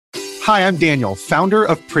Hi, I'm Daniel, founder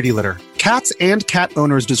of Pretty Litter. Cats and cat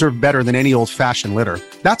owners deserve better than any old-fashioned litter.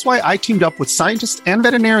 That's why I teamed up with scientists and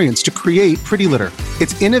veterinarians to create Pretty Litter.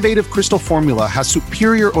 Its innovative crystal formula has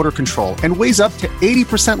superior odor control and weighs up to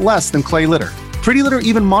 80% less than clay litter. Pretty Litter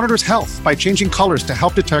even monitors health by changing colors to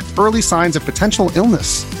help detect early signs of potential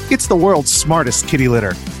illness. It's the world's smartest kitty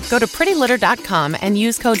litter. Go to prettylitter.com and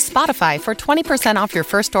use code SPOTIFY for 20% off your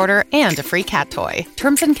first order and a free cat toy.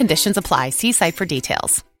 Terms and conditions apply. See site for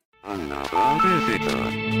details. Another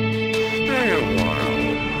visitor. Stay a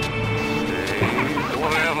while. Stay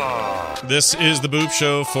forever. This is the Boop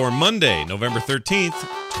Show for Monday, November 13th,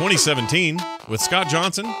 2017, with Scott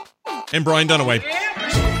Johnson and Brian Dunaway.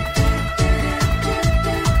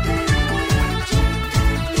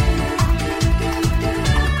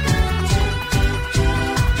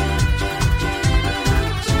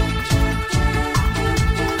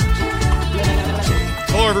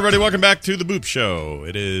 Hello, everybody. Welcome back to the Boop Show.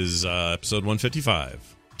 It is episode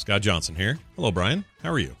 155. Scott Johnson here. Hello, Brian.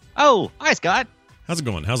 How are you? Oh, hi, Scott. How's it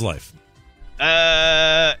going? How's life?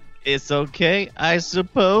 It's okay, I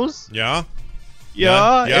suppose. Yeah?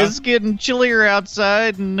 Yeah, Yeah? it's getting chillier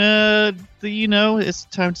outside, and, it's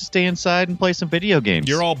time to stay inside and play some video games.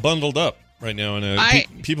 You're all bundled up right now,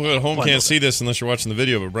 and people at home can't see this unless you're watching the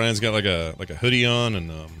video, but Brian's got like a hoodie on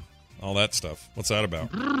and all that stuff. What's that about?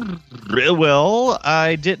 Well,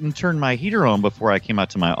 I didn't turn my heater on before I came out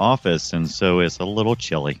to my office, and so it's a little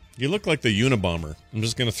chilly. You look like the Unabomber. I'm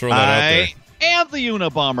just going to throw that out there. I am the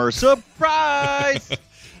Unabomber. Surprise!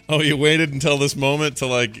 Oh, you waited until this moment to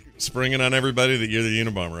like spring it on everybody that you're the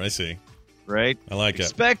Unabomber. I see. Right? I like it.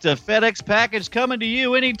 Expect a FedEx package coming to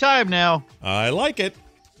you anytime now. I like it.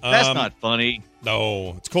 That's not funny.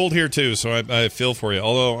 No, it's cold here too, so I feel for you.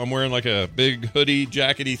 Although I'm wearing like a big hoodie,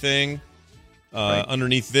 jackety thing. Right.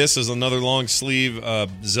 Underneath this is another long sleeve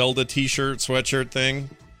Zelda T-shirt, sweatshirt thing.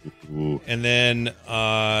 Ooh. And then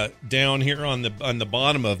down here on the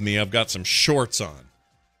bottom of me, I've got some shorts on,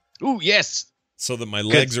 Ooh, yes. so that my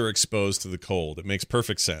legs are exposed to the cold. It makes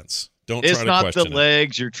perfect sense. Don't It's try to not question the it.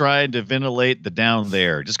 legs. You're trying to ventilate the down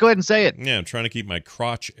there. Just go ahead and say it. Yeah, I'm trying to keep my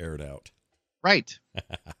crotch aired out. Right.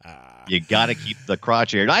 You got to keep the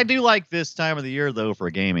crotch aired. I do like this time of the year, though,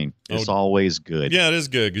 for gaming. It's always good. Yeah, it is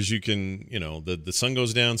good because you can, the sun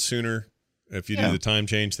goes down sooner if you do the time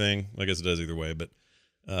change thing. I guess it does either way, but,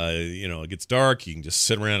 it gets dark. You can just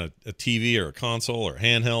sit around a TV or a console or a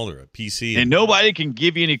handheld or a PC. And nobody can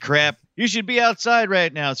give you any crap. You should be outside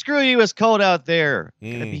right now. Screw you, it's cold out there.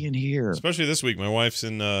 Gotta be in here. Especially this week. My wife's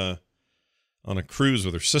on a cruise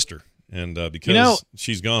with her sister. And because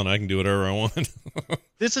she's gone, I can do whatever I want.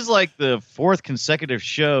 This is like the fourth consecutive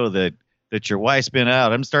show that your wife's been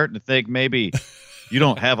out. I'm starting to think maybe you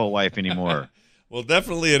don't have a wife anymore. Well,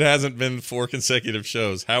 definitely it hasn't been 4 consecutive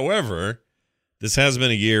shows. However, this has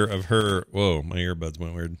been a year of her. Whoa, my earbuds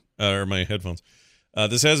went weird. Or my headphones.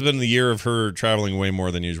 This has been the year of her traveling way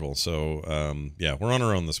more than usual. So, we're on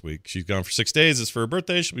our own this week. She's gone for 6 days. It's for her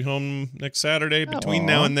birthday. She'll be home next Saturday. Between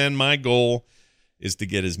now and then, my goal is to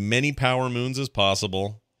get as many power moons as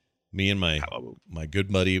possible. Me and my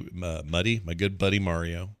good buddy, my good buddy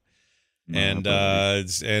Mario, and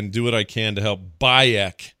do what I can to help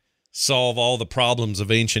Bayek solve all the problems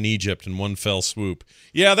of ancient Egypt in one fell swoop.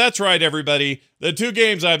 Yeah, that's right, everybody. The 2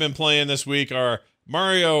 games I've been playing this week are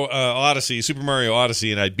Mario Odyssey, Super Mario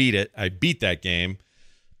Odyssey, and I beat it. I beat that game.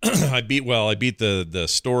 I beat the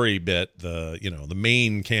story bit, the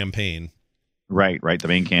main campaign. Right. The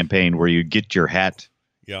main campaign where you get your hat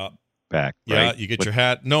back. Yeah, right? you get your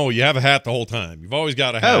hat. No, you have a hat the whole time. You've always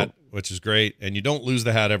got a hat, which is great, and you don't lose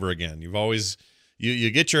the hat ever again. You've always you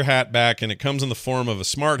get your hat back, and it comes in the form of a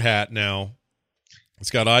smart hat now. It's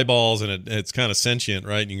got eyeballs, and it's kind of sentient,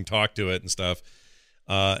 right? And you can talk to it and stuff,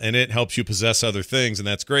 and it helps you possess other things, and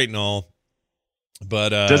that's great and all. But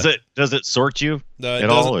does it sort you at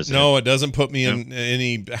all? No, it doesn't put me in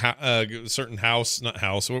any certain house. Not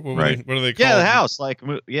house. What are they called? Yeah, the house. Like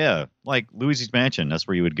Luigi's Mansion. That's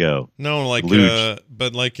where you would go. No,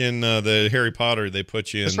 but like in the Harry Potter, they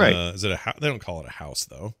put you in. That's right. Is it a house? They don't call it a house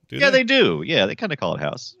though. They do. Yeah, they kind of call it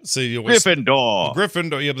house. So you Gryffindor.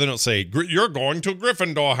 Gryffindor. Yeah, but they don't say you're going to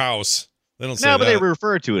Gryffindor house. They don't say that. No, but they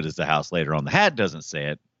refer to it as the house later on. The hat doesn't say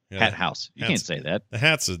it. Yeah, hat house. You can't say that. The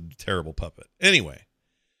hat's a terrible puppet. Anyway.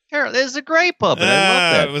 It's a great puppet. I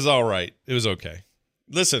love that. It was all right. It was okay.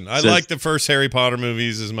 Listen, I like the first Harry Potter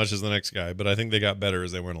movies as much as the next guy, but I think they got better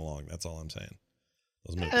as they went along. That's all I'm saying.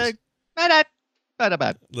 Those movies.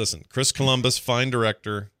 Listen, Chris Columbus, fine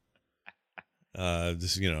director.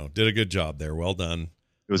 Did a good job there. Well done.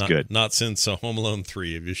 It was good. Not since Home Alone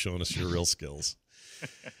 3 have you shown us your real skills.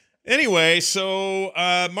 Anyway, so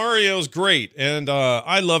Mario's great, and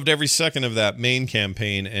I loved every second of that main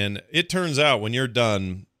campaign. And it turns out when you're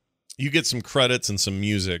done, you get some credits and some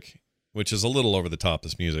music, which is a little over the top.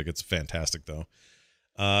 This music, it's fantastic though.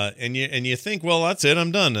 And you think, well, that's it.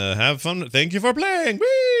 I'm done. Have fun. Thank you for playing.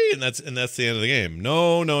 Whee! And that's the end of the game.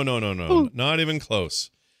 No, not even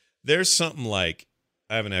close. There's something like,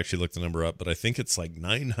 I haven't actually looked the number up, but I think it's like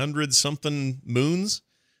 900 something moons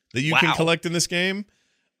that you can collect in this game.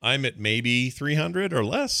 I'm at maybe 300 or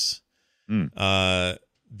less. You can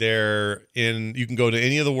go to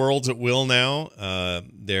any of the worlds at will now.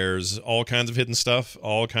 There's all kinds of hidden stuff,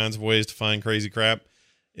 all kinds of ways to find crazy crap.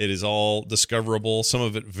 It is all discoverable. Some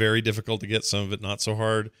of it very difficult to get, some of it not so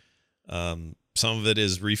hard. Some of it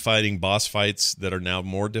is refighting boss fights that are now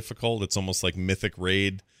more difficult. It's almost like Mythic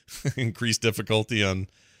Raid, increased difficulty on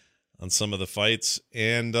some of the fights,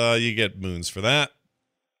 and you get moons for that.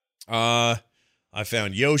 I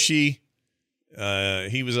found Yoshi.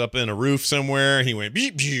 He was up in a roof somewhere. He went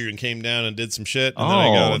beep, beep, and came down and did some shit. And then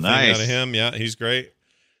I got a thing out of him. Yeah, he's great.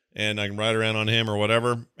 And I can ride around on him or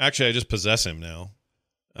whatever. Actually, I just possess him now.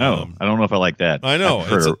 I don't know if I like that. I know. I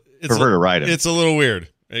prefer to ride him. It's a little weird.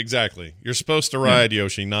 Exactly. You're supposed to ride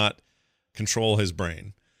Yoshi, not control his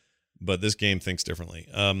brain. But this game thinks differently.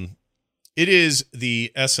 It is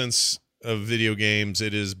the essence of video games.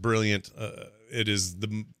 It is brilliant. It is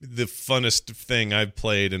the funnest thing I've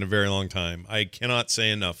played in a very long time. I cannot say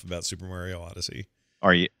enough about Super Mario Odyssey.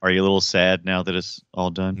 Are you a little sad now that it's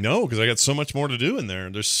all done? No, because I got so much more to do in there.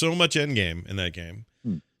 There's so much endgame in that game.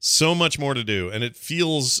 So much more to do. And it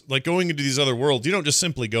feels like going into these other worlds, you don't just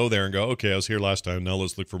simply go there and go, okay, I was here last time, now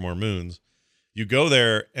let's look for more moons. You go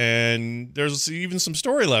there, and there's even some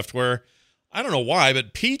story left where, I don't know why,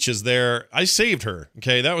 but Peach is there. I saved her.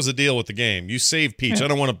 Okay, that was the deal with the game. You save Peach. I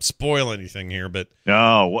don't want to spoil anything here, but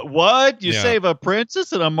no, what? You save a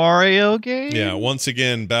princess in a Mario game? Yeah. Once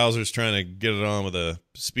again, Bowser's trying to get it on with a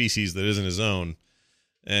species that isn't his own,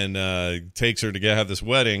 and takes her to have this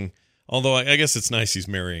wedding. Although I guess it's nice he's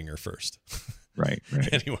marrying her first. Right.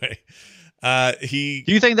 Anyway, Do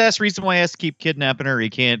you think that's the reason why he has to keep kidnapping her? He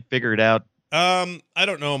can't figure it out. I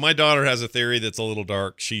don't know. My daughter has a theory that's a little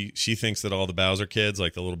dark. She thinks that all the Bowser kids,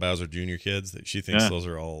 like the little Bowser Jr. kids, that she thinks those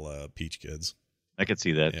are all Peach kids. I could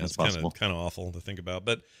see that. Yeah, that's it's possible. kind of awful to think about.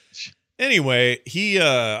 But anyway,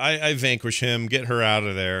 I vanquish him, get her out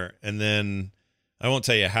of there, and then I won't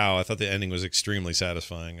tell you how. I thought the ending was extremely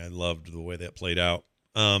satisfying. I loved the way that played out.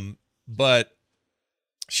 But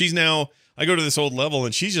she's now, I go to this old level,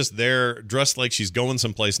 and she's just there dressed like she's going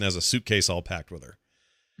someplace and has a suitcase all packed with her.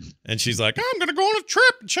 And she's like, I'm going to go on a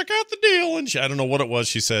trip and check out the deal. And I don't know what it was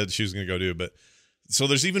she said she was going to go do. But so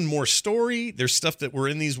there's even more story. There's stuff that were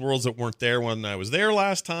in these worlds that weren't there when I was there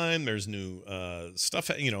last time. There's new stuff,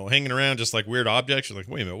 hanging around, just like weird objects. You're like,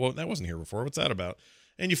 wait a minute, well, that wasn't here before. What's that about?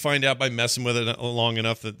 And you find out by messing with it long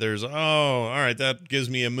enough that there's, all right, that gives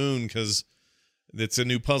me a moon because it's a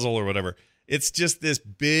new puzzle or whatever. It's just this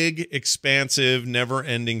big, expansive,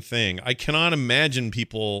 never-ending thing. I cannot imagine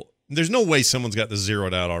people... There's no way someone's got this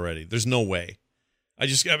zeroed out already. There's no way. When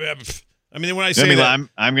I say that...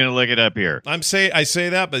 I'm going to look it up here. I say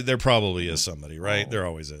that, but there probably is somebody, right? There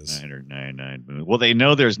always is. 999 moons. Well, they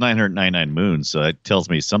know there's 999 moons, so it tells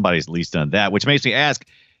me somebody's at least done that, which makes me ask,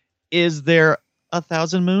 is there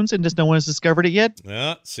 1,000 moons and just no one has discovered it yet?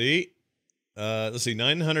 Yeah, see? Let's see,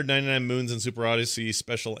 999 moons in Super Odyssey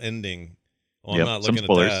special ending. Oh, I'm not looking at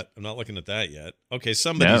that. I'm not looking at that yet. Okay,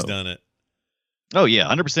 somebody's done it. Oh, yeah.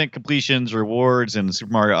 100% completions, rewards, and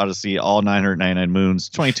Super Mario Odyssey, all 999 moons,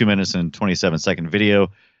 22 minutes and 27-second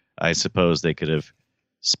video. I suppose they could have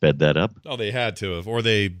sped that up. Oh, they had to have. Or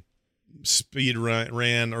they speed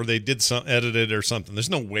ran, or they did some edited or something. There's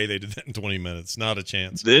no way they did that in 20 minutes. Not a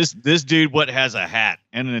chance. This dude, has a hat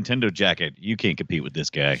and a Nintendo jacket. You can't compete with this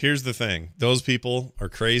guy. Here's the thing. Those people are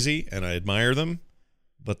crazy, and I admire them,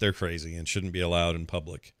 but they're crazy and shouldn't be allowed in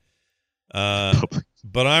public.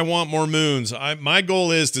 But I want more moons. My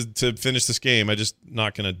goal is to finish this game. I'm just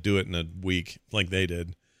not going to do it in a week like they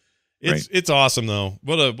did. It's awesome though.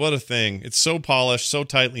 What a thing. It's so polished, so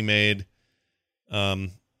tightly made.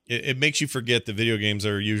 It makes you forget that video games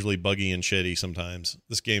are usually buggy and shitty sometimes.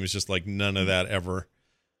 This game is just like none of that ever.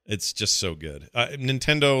 It's just so good.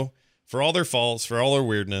 Nintendo, for all their faults, for all their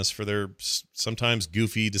weirdness, for their sometimes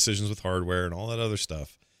goofy decisions with hardware and all that other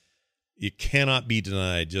stuff, you cannot be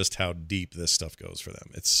denied just how deep this stuff goes for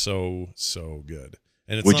them. It's so good.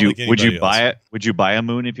 And it's would you buy it? Would you buy a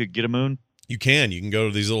moon if you get a moon? You can go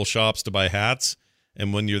to these little shops to buy hats,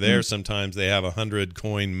 and when you're there, sometimes they have 100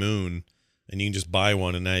 coin moon, and you can just buy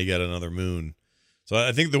one, and now you got another moon. So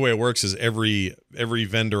I think the way it works is every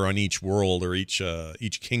vendor on each world or each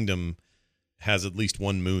kingdom has at least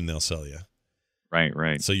one moon they'll sell you.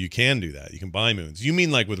 Right. So you can do that. You can buy moons. You mean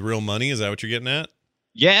like with real money? Is that what you're getting at?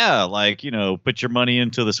 Yeah, like, put your money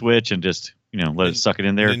into the Switch and just, let it suck it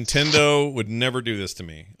in there. Nintendo would never do this to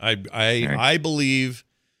me. I believe,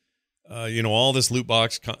 all this loot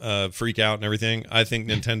box freak out and everything. I think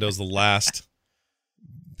Nintendo's the last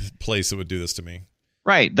place that would do this to me.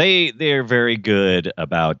 Right. They're very good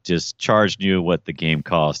about just charging you what the game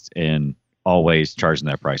costs and always charging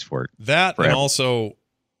that price for it. That forever. And also,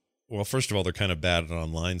 well, first of all, they're kind of bad at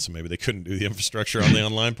online, so maybe they couldn't do the infrastructure on the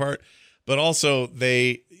online part. But also,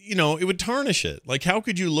 it would tarnish it. Like, how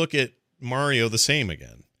could you look at Mario the same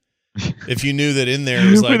again if you knew that in there it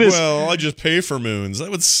was like, well, I just pay for moons? That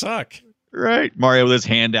would suck. Right. Mario with his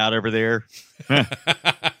hand out over there.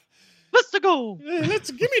 Let's go. Hey,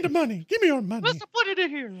 give me the money. Give me your money. Let's put it in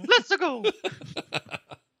here. Let's go.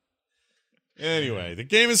 Anyway, the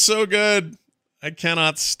game is so good. I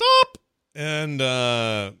cannot stop. And,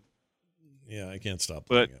 I can't stop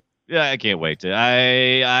playing it. Yeah, I can't wait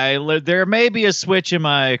to. There may be a Switch in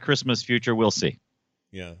my Christmas future. We'll see.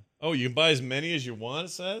 Yeah. Oh, you can buy as many as you want,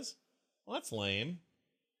 it says? Well, that's lame.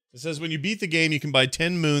 It says when you beat the game, you can buy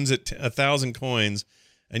 10 moons at 1,000 coins,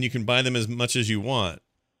 and you can buy them as much as you want.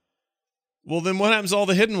 Well, then what happens to all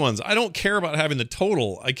the hidden ones? I don't care about having the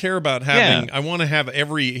total. I care about having, I want to have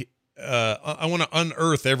I want to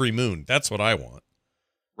unearth every moon. That's what I want.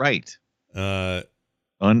 Right.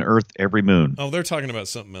 Unearth every moon. Oh, they're talking about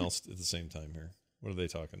something else at the same time here. What are they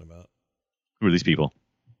talking about? Who are these people?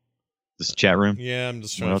 This chat room? Yeah, I'm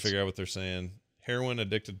just trying to figure out what they're saying. Heroin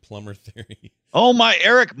addicted plumber theory. Oh, my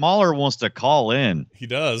Eric Mahler wants to call in. He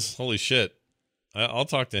does. Holy shit. I'll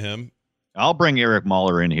talk to him. I'll bring Eric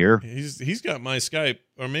Mahler in here. He's got my Skype,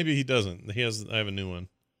 or maybe he doesn't. I have a new one.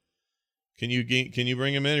 Can you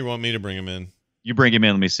bring him in, or you want me to bring him in? You bring him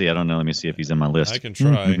in. Let me see. I don't know. Let me see if he's in my list. I can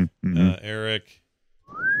try. Eric.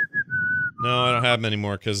 No, I don't have him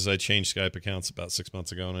anymore because I changed Skype accounts about 6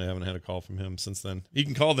 months ago, and I haven't had a call from him since then. You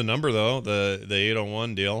can call the number, though, the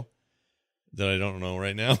 801 deal that I don't know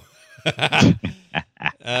right now.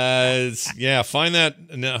 Find that.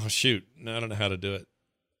 No, shoot. No, I don't know how to do it.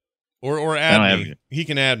 Or add me. He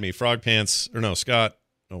can add me. Scott.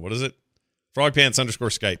 Oh, what is it? Frogpants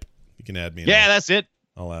 _Skype. He can add me. Yeah, that's it.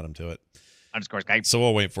 I'll add him to it. _Skype. So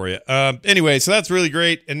we'll wait for you. Anyway, so that's really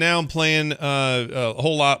great. And now I'm playing a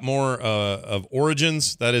whole lot more of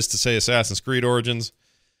Origins. That is to say, Assassin's Creed Origins.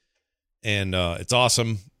 And it's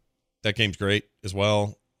awesome. That game's great as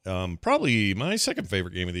well. Probably my second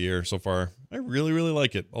favorite game of the year so far. I really, really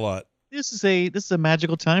like it a lot. This is a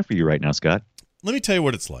magical time for you right now, Scott. Let me tell you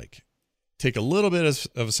what it's like. Take a little bit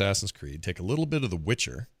of Assassin's Creed. Take a little bit of The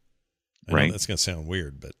Witcher. I know that's going to sound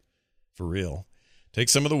weird, but for real. Take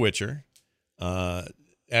some of The Witcher.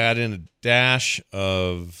 Add in a dash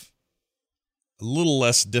of a little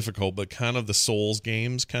less difficult, but kind of the Souls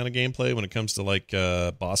games kind of gameplay when it comes to like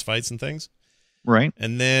boss fights and things. Right.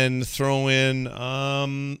 And then throw in a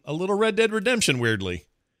little Red Dead Redemption, weirdly.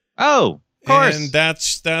 Oh, of course. And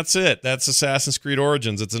that's it. That's Assassin's Creed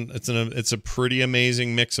Origins. It's a pretty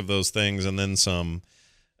amazing mix of those things, and then some.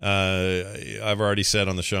 I've already said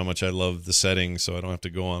on the show how much I love the setting, so I don't have to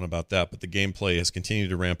go on about that. But the gameplay has continued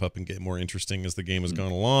to ramp up and get more interesting as the game has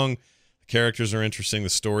gone along. The characters are interesting. The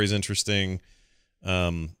story's interesting.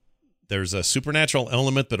 There's a supernatural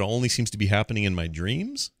element that only seems to be happening in my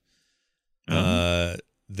dreams.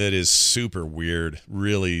 That is super weird,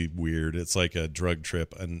 really weird. It's like a drug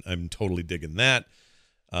trip, and I'm totally digging that.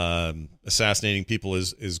 Assassinating people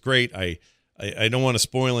is great. I don't want to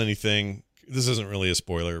spoil anything. This isn't really a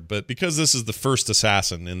spoiler, but because this is the first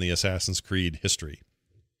assassin in the Assassin's Creed history,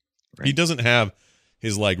 he doesn't have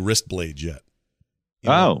his like wrist blades yet. You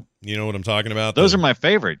know what I'm talking about? Those are my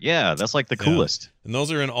favorite. Yeah, that's like the coolest. And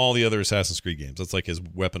those are in all the other Assassin's Creed games. That's like his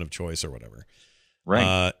weapon of choice or whatever.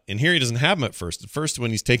 Right. And here he doesn't have them at first. At first,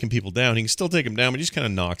 when he's taking people down, he can still take them down, but he just kind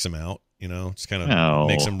of knocks them out, just kind of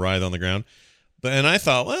makes them writhe on the ground. And I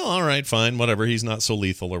thought, well, all right, fine, whatever. He's not so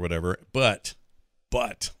lethal or whatever. But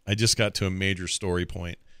I just got to a major story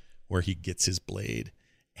point where he gets his blade,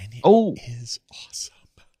 and it is awesome.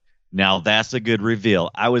 Now that's a good reveal.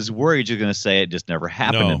 I was worried you're going to say it just never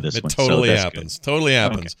happened in this one. It totally happens. Good. Totally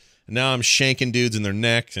happens. Okay. And now I'm shanking dudes in their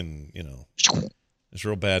neck, and it's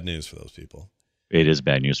real bad news for those people. It is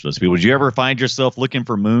bad news for those people. Would you ever find yourself looking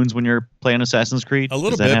for moons when you're playing Assassin's Creed? A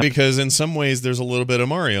little bit, because in some ways there's a little bit of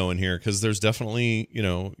Mario in here, because there's definitely,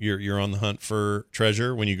 you're on the hunt for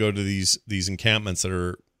treasure when you go to these encampments that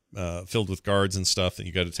are filled with guards and stuff that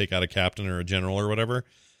you got to take out a captain or a general or whatever.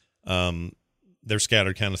 they're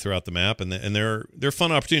scattered kind of throughout the map, and they're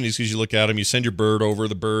fun opportunities because you look at them, you send your bird over,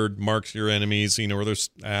 the bird marks your enemies, so you know where they're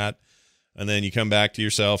at, and then you come back to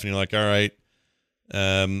yourself and you're like, all right, how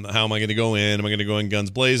am I going to go in? Am I going to go in guns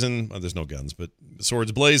blazing? Well, there's no guns, but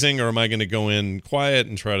swords blazing, or am I going to go in quiet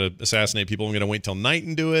and try to assassinate people? I'm going to wait till night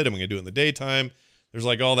and do it. I'm going to do it in the daytime. There's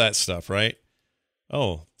like all that stuff, right?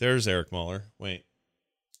 Oh, there's Eric Mahler. Wait.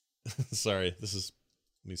 Sorry, let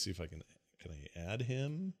me see if I can I add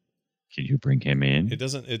him? Can you bring him in?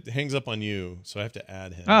 It hangs up on you, so I have to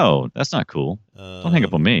add him. Oh, that's not cool. Don't hang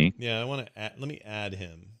up on me. Yeah, I want to let me add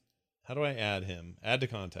him. How do I add him? Add to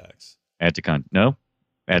contacts. Add to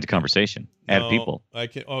conversation. Add people. I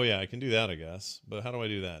can. Oh yeah, I can do that, I guess. But how do I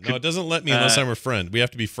do that? No, it doesn't let me unless I'm a friend. We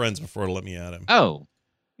have to be friends before it'll let me add him. Oh,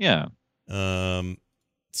 yeah.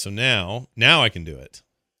 So now I can do it.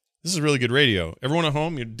 This is really good radio. Everyone at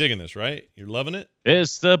home, you're digging this, right? You're loving it?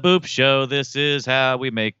 It's the Boop Show. This is how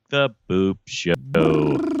we make the Boop Show.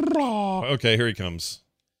 Okay, here he comes.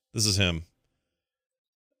 This is him.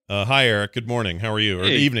 Hi, Eric. Good morning. How are you? Or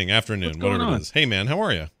evening, afternoon, whatever it is. Hey, man. How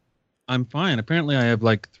are you? I'm fine. Apparently, I have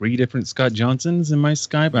like 3 different Scott Johnsons in my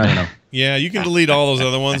Skype. I don't know. Yeah, you can delete all those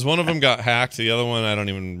other ones. One of them got hacked. The other one, I don't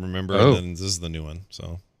even remember. Oh. And then this is the new one,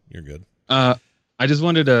 so you're good. I just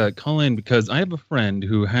wanted to call in because I have a friend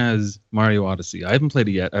who has Mario Odyssey. I haven't played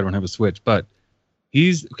it yet. I don't have a Switch, but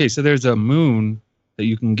so there's a moon that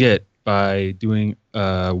you can get by doing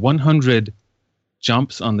 100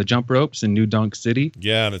 jumps on the jump ropes in New Donk City.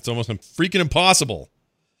 Yeah, and it's almost freaking impossible.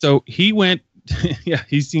 So he went,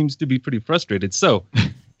 he seems to be pretty frustrated. So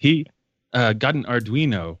he got an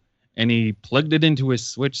Arduino and he plugged it into his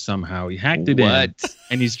Switch somehow. He hacked it in,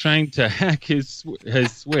 and he's trying to hack his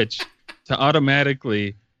Switch to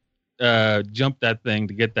automatically jump that thing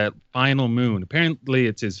to get that final moon. Apparently,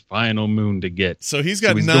 it's his final moon to get. So he's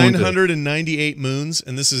got 998 moons,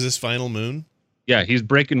 and this is his final moon? Yeah, he's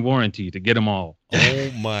breaking warranty to get them all.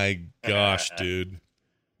 Oh, my gosh, dude.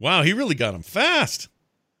 Wow, he really got them fast.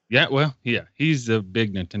 Yeah, well, yeah, he's a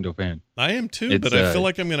big Nintendo fan. I am too, but I feel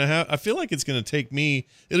like I feel like it's going to take me,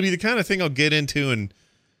 it'll be the kind of thing I'll get into and,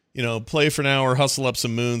 play for an hour, hustle up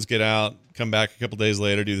some moons, get out, come back a couple days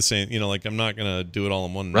later, do the same. Like I'm not going to do it all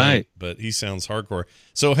in one night, but he sounds hardcore.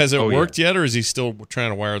 So has it worked yet, or is he still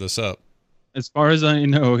trying to wire this up? As far as I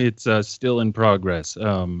know, it's still in progress.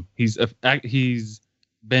 He's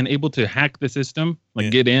been able to hack the system,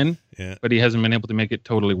 get in, but he hasn't been able to make it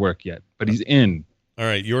totally work yet. But he's in. All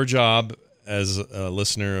right, your job as a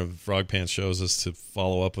listener of Frog Pants shows is to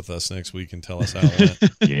follow up with us next week and tell us how it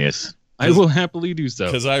went. Yes. I will happily do so.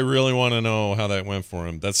 Because I really want to know how that went for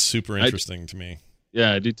him. That's super interesting to me.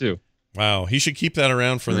 Yeah, I do too. Wow. He should keep that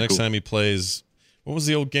around for the next time he plays. What was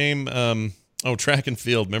the old game? Track and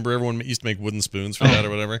field. Remember everyone used to make wooden spoons for that or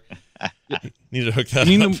whatever? Need to hook that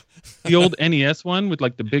up. The old NES one with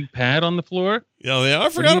like the big pad on the floor? Yeah, I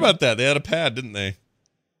forgot about that. They had a pad, didn't they?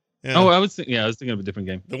 Yeah. Oh, I was thinking of a different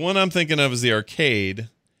game. The one I'm thinking of is the arcade,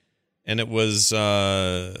 and it was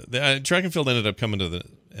Track and Field ended up coming to the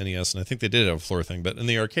NES, and I think they did have a floor thing. But in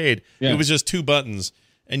the arcade, it was just 2 buttons,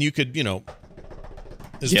 and you could,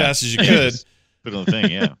 as fast as you could. Put on the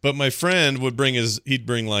thing, yeah. But my friend would bring his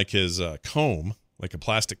comb, like a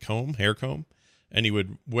plastic comb, hair comb, and he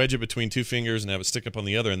would wedge it between 2 fingers and have it stick up on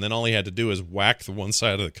the other, and then all he had to do is whack the one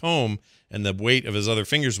side of the comb, and the weight of his other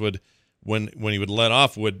fingers would, when he would let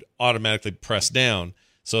off, would automatically press down.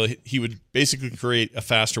 So he would basically create a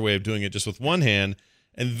faster way of doing it just with one hand.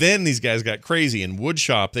 And then these guys got crazy. In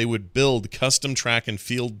woodshop, they would build custom track and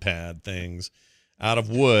field pad things out of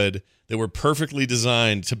wood that were perfectly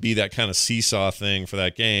designed to be that kind of seesaw thing for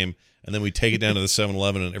that game. And then we'd take it down to the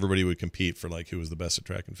 7-Eleven and everybody would compete for who was the best at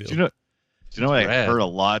track and field. Do you know what I heard a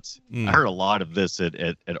lot? I heard a lot of this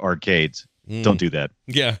at arcades. Don't do that.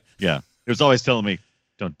 Yeah. Yeah. It was always telling me,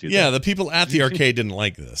 don't do that. Yeah, the people at the arcade didn't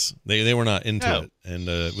like this. They were not into it. And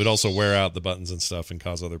it would also wear out the buttons and stuff and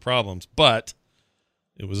cause other problems. But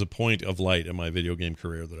it was a point of light in my video game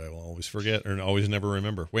career that I will always forget or always never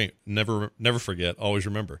remember. Wait, never forget, always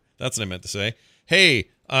remember. That's what I meant to say. Hey,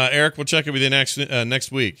 Eric, we'll check in with you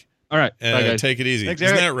next week. All right. Bye, guys. Take it easy. Thanks,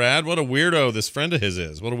 Isn't Eric. that rad? What a weirdo this friend of his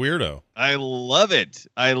is. What a weirdo. I love it.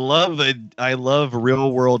 I love it. I love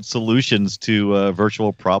real world solutions to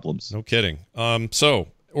virtual problems. No kidding. So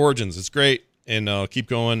Origins, it's great, and I'll keep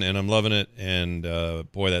going, and I'm loving it. And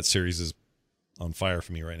boy, that series is on fire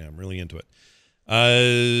for me right now. I'm really into it.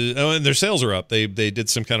 And their sales are up. They did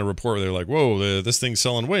some kind of report where they're like, whoa, this thing's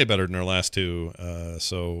selling way better than our last 2.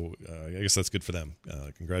 So I guess that's good for them.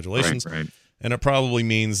 Congratulations. Right. And it probably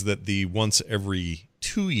means that the once every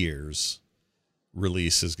 2 years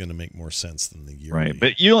release is going to make more sense than the yearly. Right,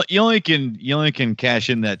 but you only can cash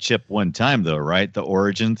in that chip one time though, right? The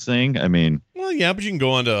Origin thing. I mean, well, yeah, but you can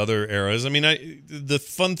go on to other eras. I mean, the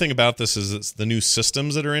fun thing about this is it's the new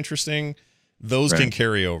systems that are interesting. Those can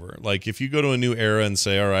carry over. Like if you go to a new era and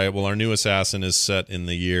say, all right, well, our new assassin is set in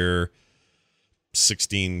the year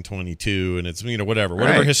 1622, and it's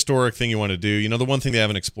whatever historic thing you want to do. The one thing they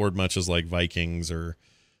haven't explored much is like Vikings or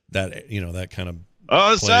that that kind of.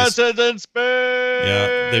 Assassins in space.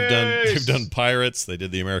 Yeah, they've done pirates. They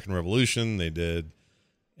did the American Revolution. They did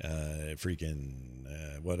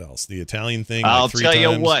what else? The Italian thing. I'll like 3 tell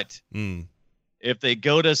times. you what. If they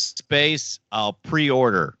go to space, I'll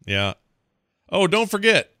pre-order. Yeah. Oh, don't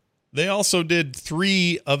forget, they also did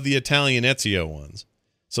 3 of the Italian Ezio ones.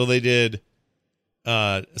 So they did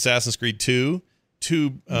Assassin's Creed 2,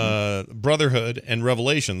 Brotherhood, and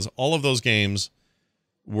Revelations. All of those games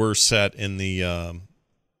were set in the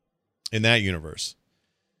in that universe,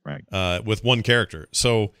 right? With one character.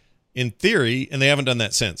 So in theory, and they haven't done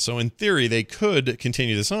that since. So in theory, they could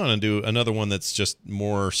continue this on and do another one that's just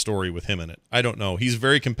more story with him in it. I don't know. He's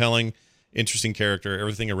very compelling, interesting character.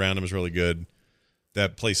 Everything around him is really good.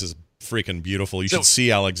 That place is freaking beautiful. You should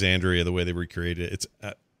see Alexandria, the way they recreated it. It's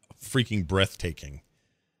freaking breathtaking.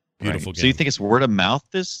 Beautiful game. So you think it's word of mouth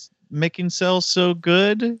this making sales so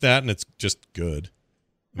good? That, and it's just good.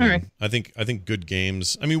 All right. I think good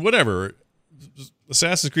games. I mean, whatever.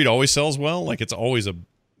 Assassin's Creed always sells well. Like it's always a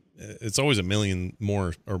million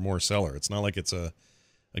more seller. It's not like it's a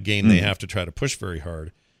game they have to try to push very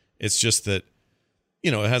hard. It's just that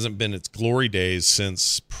it hasn't been its glory days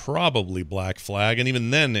since probably Black Flag, and even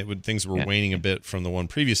then things were waning a bit from the one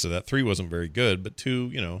previous to that. 3 wasn't very good, but 2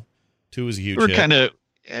 was a huge hit.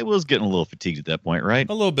 I was getting a little fatigued at that point, right?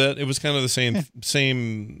 A little bit. It was kind of the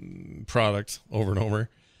same product over and over.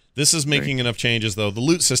 This is making enough changes, though. The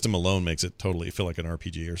loot system alone makes it totally feel like an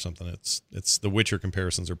RPG or something. It's the Witcher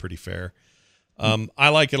comparisons are pretty fair. I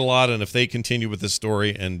like it a lot, and if they continue with this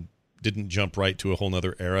story and didn't jump right to a whole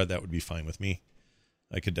nother era, that would be fine with me.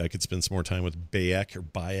 I could spend some more time with Bayek, or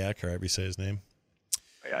however you say his name.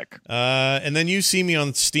 Bayek. And then you see me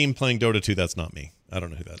on Steam playing Dota 2. That's not me. I don't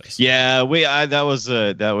know who that is. Yeah, that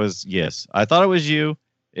was yes. I thought it was you.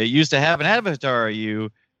 It used to have an avatar of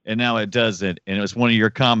you, and now it doesn't. And it was one of your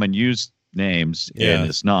common use names, and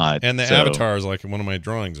it's not. And the avatar is like one of my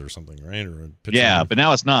drawings or something, right? Or a picture. But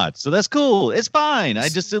now it's not. So that's cool. It's fine. I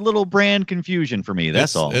just a little brand confusion for me.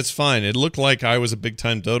 That's all. It's fine. It looked like I was a big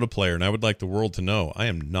time Dota player, and I would like the world to know I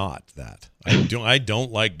am not that. I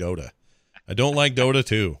don't like Dota. I don't like Dota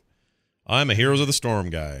 2. I'm a Heroes of the Storm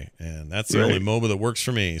guy, and that's the only MOBA that works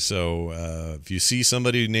for me. So if you see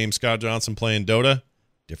somebody named Scott Johnson playing Dota,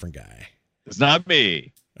 different guy. It's not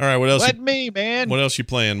me. All right, what else? Man. What else you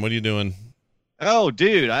playing? What are you doing? Oh,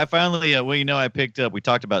 dude, I finally, I picked up, we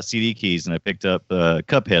talked about CD keys, and I picked up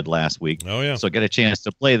Cuphead last week. Oh, yeah. So I got a chance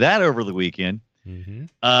to play that over the weekend. Mm-hmm.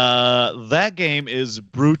 That game is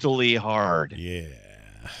brutally hard. Yeah.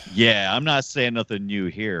 Yeah, I'm not saying nothing new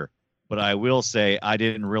here, but I will say I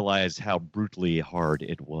didn't realize how brutally hard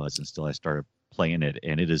it was until I started playing it.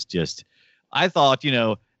 And it is just, I thought,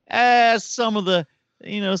 some of the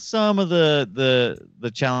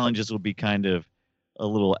challenges would be kind of a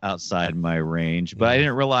little outside my range, but I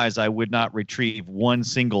didn't realize I would not retrieve one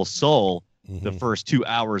single soul the first 2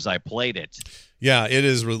 hours I played it. Yeah, it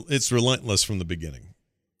is. It's relentless from the beginning.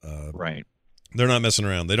 Right. They're not messing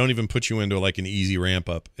around. They don't even put you into like an easy ramp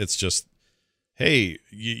up. It's just, hey,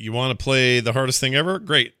 you want to play the hardest thing ever?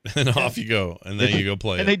 Great. And off you go. And then you go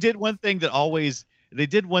play and they did one thing that always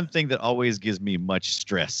gives me much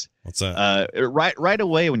stress. What's that? Right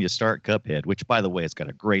away when you start Cuphead, which by the way, it's got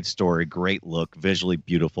a great story, great look, visually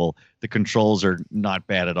beautiful. The controls are not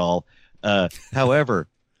bad at all. However,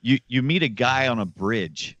 you meet a guy on a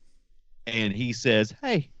bridge and he says,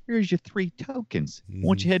 "Hey, here's your 3 tokens. Why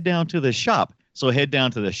don't you head down to the shop?" So I head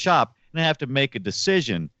down to the shop and I have to make a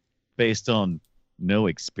decision based on no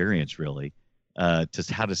experience really, to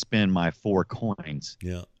how to spend my 4 coins.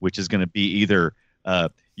 Yeah. Which is going to be either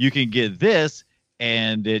you can get this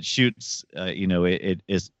and it shoots,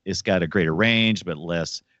 it's got a greater range but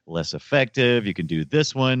less effective. You can do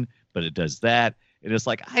this one, but it does that. And it's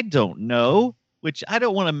like, I don't know, which I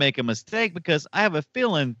don't want to make a mistake because I have a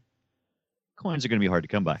feeling coins are going to be hard to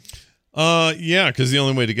come by. Yeah, because the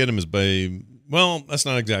only way to get them is by, well, that's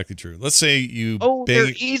not exactly true. Let's say you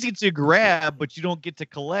they're easy to grab, but you don't get to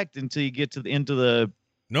collect until you get to the end of the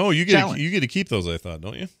No, you get to keep those, I thought,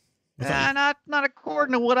 don't you? Not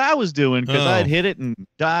according to what I was doing, because I'd hit it and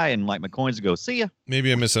die, and like my coins would go, see ya.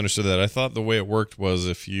 Maybe I misunderstood that. I thought the way it worked was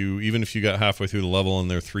even if you got halfway through the level and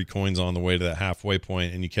there are 3 coins on the way to that halfway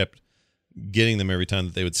point, and you kept getting them every time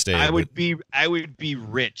that they would stay. I would be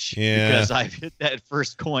rich Yeah. because I've hit that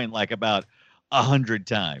first coin like about 100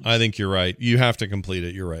 times. I think you're right. You have to complete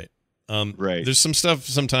it. You're right. Right. There's some stuff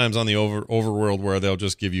sometimes on the overworld where they'll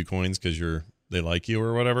just give you coins because they like you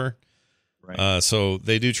or whatever. Right. So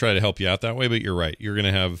they do try to help you out that way, but you're right. You're going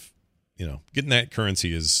to have, getting that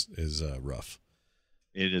currency is rough.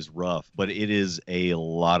 It is rough, but it is a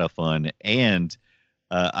lot of fun. And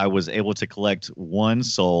I was able to collect one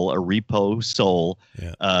soul, a repo soul.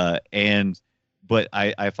 Yeah. But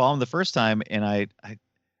I found them the first time, and I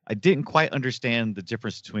didn't quite understand the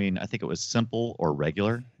difference between, I think it was simple or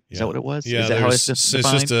regular. Is that what it was? Yeah. Is that how it's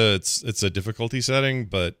defined? It's a difficulty setting,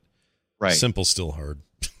 but right. Simple's still hard.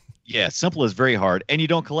 Yeah, simple is very hard, and you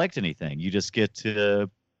don't collect anything. You just get to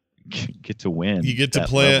win. You get to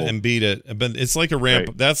play it and beat it, but it's like a ramp.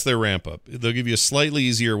 Right. That's their ramp up. They'll give you a slightly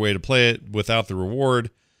easier way to play it without the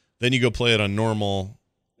reward. Then you go play it on normal,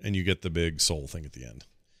 and you get the big soul thing at the end.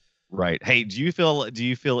 Right. Hey, do you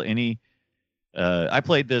feel any? I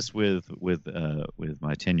played this with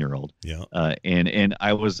my 10-year-old. Yeah. And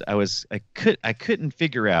I couldn't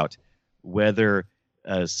figure out whether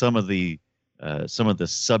some of the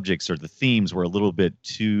subjects or the themes were a little bit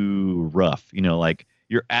too rough. Like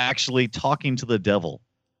you're actually talking to the devil.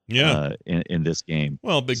 Yeah. In this game.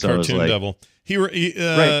 Well, big cartoon devil.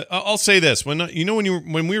 Right. I'll say this: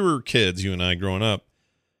 when we were kids, you and I growing up,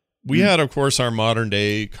 we had, of course, our modern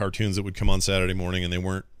day cartoons that would come on Saturday morning, and they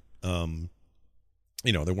weren't,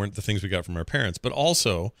 they weren't the things we got from our parents, but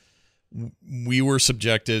also we were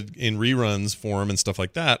subjected in reruns form and stuff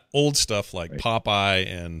like that, old stuff like Popeye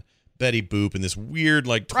and Betty Boop and this weird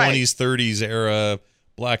like 20s, 30s era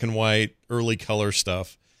black and white, early color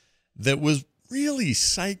stuff that was really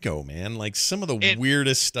psycho, man. Like some of the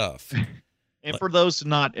weirdest stuff. And for those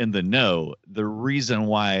not in the know, the reason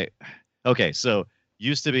why, so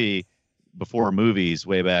used to be before movies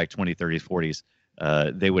way back 20s, 30s,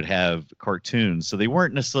 40s, they would have cartoons. So they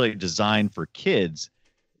weren't necessarily designed for kids,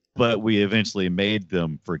 but we eventually made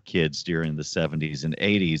them for kids during the 70s and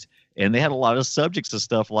 80s. And they had a lot of subjects of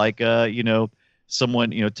stuff like,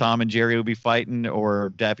 someone, Tom and Jerry would be fighting or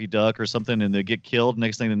Daffy Duck or something, and they get killed.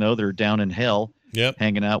 Next thing they know, they're down in hell,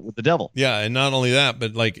 hanging out with the devil. Yeah, and not only that,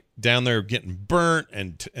 but like down there getting burnt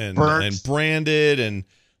and branded and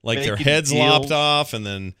like their heads lopped off, and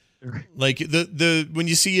then like the when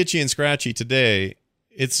you see Itchy and Scratchy today,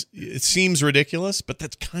 it seems ridiculous, but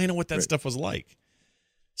that's kind of what that stuff was like.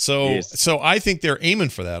 So I think they're aiming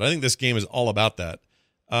for that. I think this game is all about that.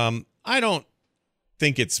 I don't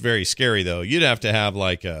think it's very scary though. You'd have to have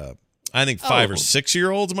like I think 5 or 6 year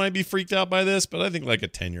olds might be freaked out by this, but I think like a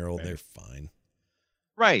 10-year-old they're fine.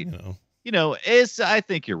 Right. I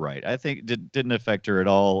think you're right. I think it didn't affect her at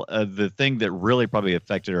all. The thing that really probably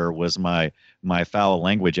affected her was my foul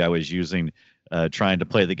language I was using trying to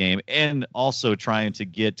play the game, and also trying to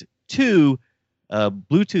get two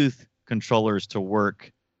Bluetooth controllers to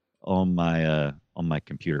work on my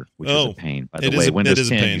computer, which is a pain. By the way, Windows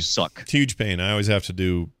 10, you suck. Huge pain. I always have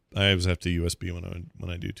to USB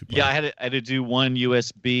when I do two. Yeah, I had to do one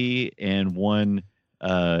USB and one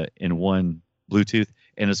Bluetooth,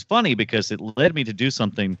 and it's funny because it led me to do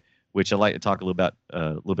something which I'd like to talk a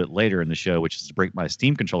little bit later in the show, which is to break my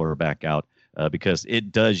Steam controller back out because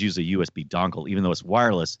it does use a USB dongle, even though it's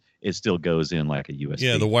wireless. It still goes in like a USB.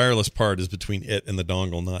 Yeah, the wireless part is between it and the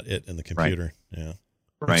dongle, not it and the computer. Right. Yeah.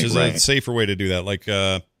 Which is a safer way to do that. Like,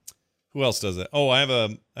 who else does that? Oh, I have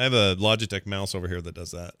a Logitech mouse over here that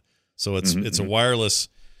does that. So it's a wireless,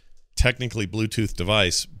 technically Bluetooth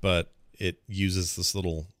device, but it uses this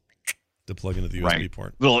to plug into the USB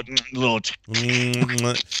port. Little.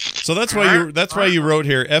 So that's why you wrote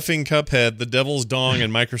here effing Cuphead, the Devil's Dong,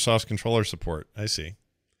 and Microsoft's controller support. I see.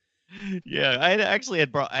 Yeah, I'd actually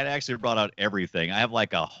brought out everything. I have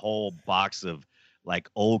like a whole box of like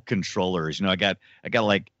old controllers. I got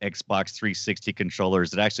like Xbox 360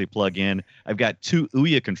 controllers that actually plug in. I've got 2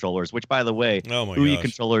 Ouya controllers, which by the way, Ouya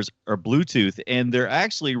controllers are Bluetooth, and they're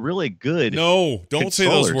actually really good. No, don't say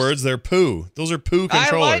those words. They're poo. Those are poo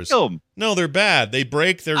controllers. I like them. No, they're bad. They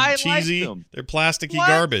break. They're cheesy. Like they're plasticky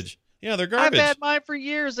garbage. Yeah, they're garbage. I've had mine for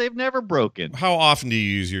years. They've never broken. How often do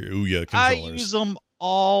you use your Ouya controllers? I use them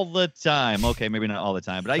all the time. Okay, maybe not all the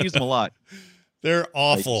time, but I use them a lot. They're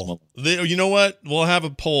awful. You know what? We'll have a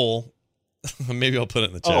poll. Maybe I'll put it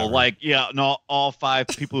in the chat. All 5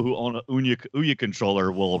 people who own an Ouya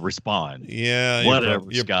controller will respond. Yeah,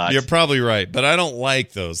 whatever, Scott. You're probably right, but I don't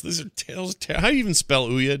like those. These are how do you even spell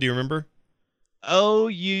Ouya? Do you remember?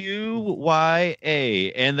 Ouya,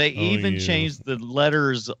 and they even changed the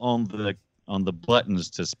letters on the buttons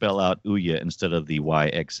to spell out Ouya instead of the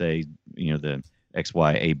YXA. The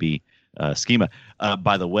XYAB. schema.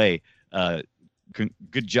 By the way,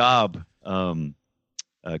 good job,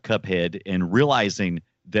 Cuphead, in realizing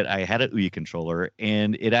that I had an Ouya controller,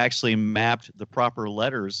 and it actually mapped the proper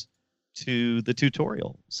letters to the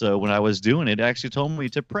tutorial. So when I was doing it, it actually told me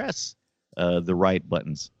to press the right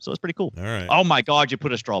buttons. So it's pretty cool. All right. Oh my God, you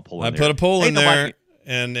put a straw poll in there. I put a poll in there, nobody...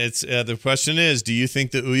 and it's the question is, do you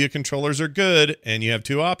think the Ouya controllers are good? And you have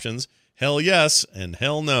two options: hell yes and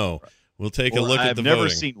hell no. We'll take a look at the voting. I've never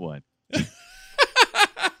seen one.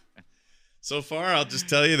 So far, I'll just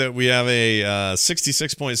tell you that we have a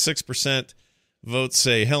 66.6% votes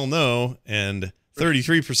say hell no, and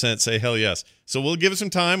 33% say hell yes. So we'll give it some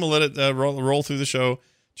time. We'll let it roll through the show.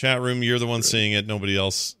 Chat room, you're the one seeing it. Nobody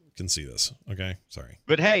else can see this. Okay, sorry.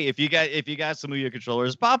 But hey, if you got some Ouya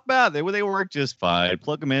controllers, pop them out. They work just fine.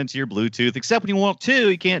 Plug them into your Bluetooth. Except when you want to,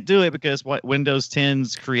 you can't do it because Windows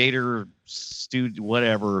 10's creator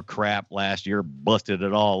whatever crap last year busted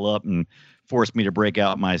it all up and forced me to break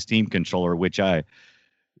out my Steam controller, which I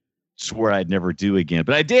swore I'd never do again.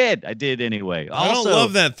 But I did anyway. I don't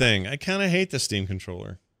love that thing. I kind of hate the Steam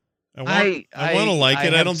controller. I want to like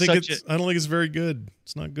it. I don't think it's very good.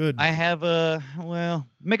 It's not good. I have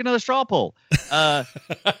make another straw poll. But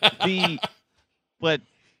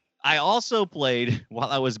I also played while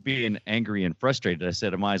I was being angry and frustrated. I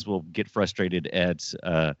said I might as well get frustrated at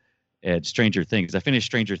Stranger Things. I finished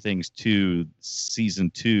Stranger Things 2 season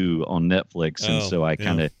 2 on Netflix, and so I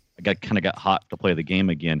kind of got hot to play the game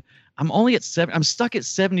again. I'm only at 7. I'm stuck at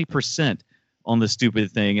 70% on the stupid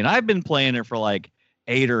thing, and I've been playing it for like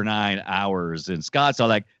 8 or 9 hours. And Scott's all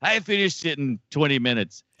like, "I finished it in 20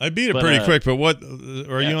 minutes." I beat it pretty quick. But what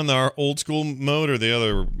are you on the old school mode or the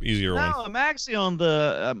other easier one? No, I'm actually on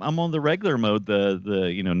I'm on the regular mode.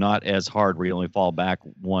 The not as hard, where you only fall back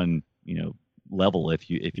one level if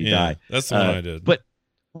you die. That's the one I did. But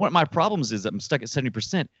one of my problems is that I'm stuck at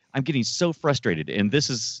 70%. I'm getting so frustrated, and this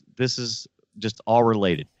is just all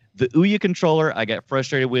related. The Ouya controller I got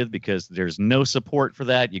frustrated with because there's no support for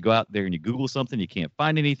that. You go out there and you Google something, you can't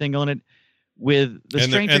find anything on it. With the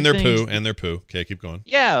Stranger Things, they're poo. Okay, keep going.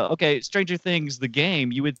 Yeah, okay. Stranger Things, the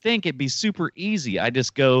game, you would think it'd be super easy. I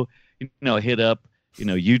just go, hit up,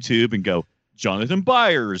 YouTube and go, Jonathan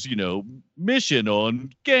Byers, mission on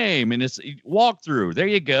game, and it's walkthrough. There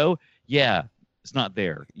you go. Yeah, it's not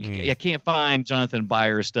there. I can't find Jonathan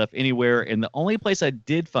Byers stuff anywhere. And the only place I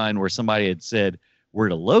did find where somebody had said where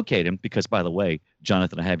to locate him, because by the way,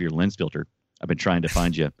 Jonathan, I have your lens filter. I've been trying to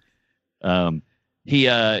find you.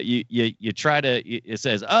 You try to. It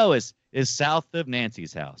says, "Oh, it's south of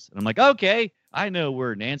Nancy's house," and I'm like, "Okay, I know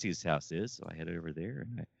where Nancy's house is." So I head over there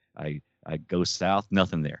and I go south.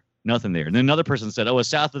 Nothing there. And then another person said, "Oh, it's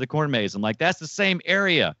south of the corn maze." I'm like, "That's the same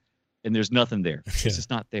area," and there's nothing there. It's just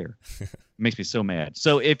not there. It makes me so mad.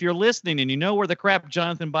 So if you're listening and you know where the crap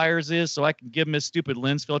Jonathan Byers is, so I can give him his stupid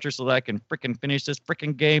lens filter so that I can freaking finish this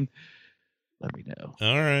freaking game, let me know.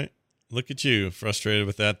 All right. Look at you, frustrated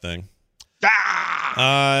with that thing.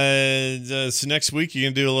 So next week you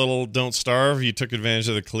can do a little Don't Starve. You took advantage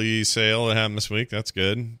of the Klee sale that happened this week. That's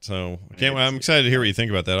good. So I'm excited to hear what you think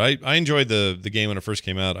about that. I enjoyed the game when it first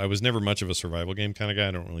came out. I was never much of a survival game kind of guy.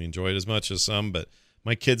 I don't really enjoy it as much as some, but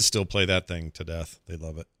my kids still play that thing to death. They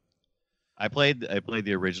love it. I played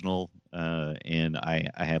the original, and I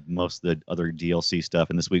have most of the other DLC stuff.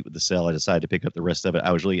 And this week with the sale, I decided to pick up the rest of it.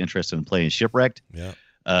 I was really interested in playing Shipwrecked. Yeah.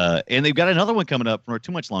 And they've got another one coming up for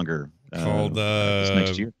too much longer. Called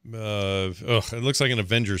next year. It looks like an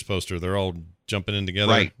Avengers poster. They're all jumping in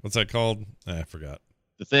together. Right. What's that called? I forgot.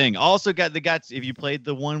 The Thing. Also got if you played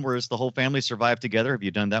the one where it's the whole family survive together, have you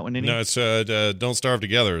done that one? No, it's Don't Starve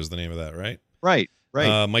Together is the name of that, right? Right.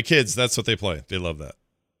 My kids, that's what they play. They love that.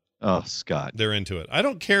 Oh, Scott. They're into it. I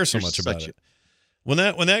don't care so much about it.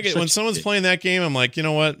 When someone's playing that game, I'm like, you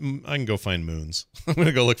know what? I can go find moons. I'm going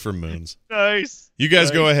to go look for moons. Nice. You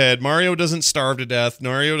guys go ahead. Mario doesn't starve to death.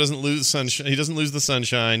 Mario doesn't lose sunshine. He doesn't lose the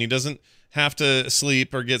sunshine. He doesn't have to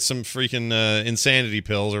sleep or get some freaking insanity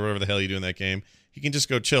pills or whatever the hell you do in that game. He can just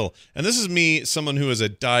go chill. And this is me, someone who is a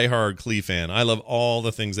diehard Klee fan. I love all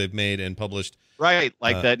the things they've made and published. Right,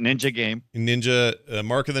 like that Ninja game.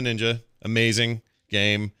 Mark of the Ninja, amazing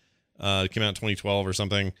game. It came out in 2012 or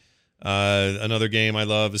something. Another game I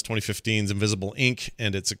love is 2015's Invisible Ink,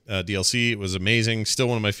 and it's a DLC. It was amazing. Still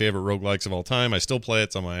one of my favorite roguelikes of all time. I still play it.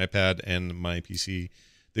 It's on my iPad and my PC.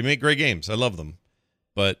 They make great games. I love them.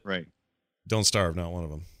 But Don't Starve, not one of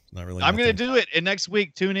them. Not really. I'm going to do it. And next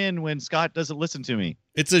week, tune in when Scott doesn't listen to me.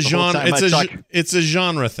 It's a genre. It's a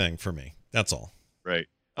genre thing for me. That's all. Right.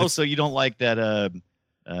 Oh, so you don't like that?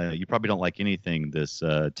 You probably don't like anything this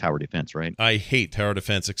tower defense, right? I hate tower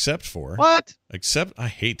defense, except for what? Except I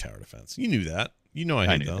hate tower defense. You knew that. You know I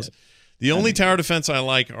hate those. The only tower defense I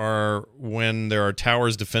like are when there are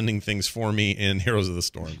towers defending things for me in Heroes of the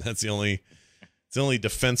Storm. That's the only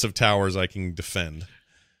defensive towers I can defend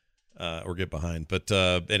or get behind. But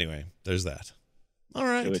anyway, there's that. All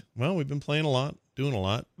right. Good. Well, we've been playing a lot, doing a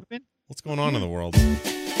lot. What's going on in the world? All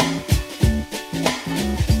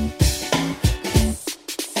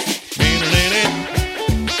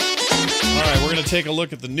right, we're going to take a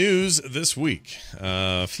look at the news this week.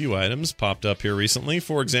 A few items popped up here recently.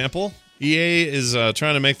 For example, EA is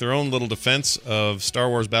trying to make their own little defense of Star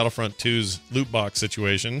Wars Battlefront 2's loot box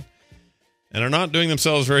situation and are not doing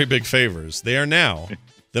themselves very big favors. They are now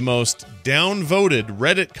the most downvoted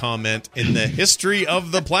Reddit comment in the history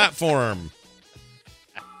of the platform.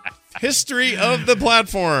 History of the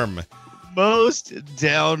platform. Most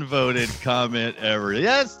downvoted comment ever.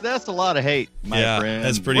 That's a lot of hate, my friend.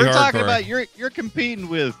 That's pretty hardcore. We're talking about you're competing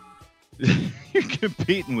with you're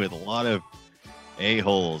competing with a lot of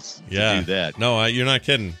a-holes to do that. No, you're not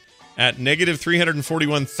kidding. At negative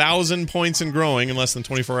 341,000 points and growing in less than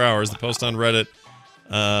 24 hours, the post on Reddit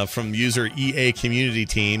from user EA Community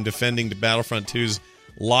Team defending Battlefront 2's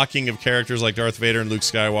locking of characters like Darth Vader and Luke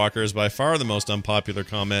Skywalker is by far the most unpopular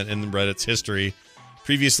comment in Reddit's history.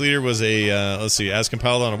 Previous leader was as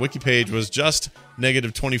compiled on a wiki page, was just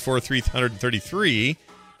negative 24,333,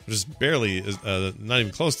 which is barely, not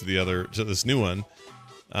even close to this new one.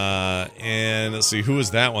 And let's see, who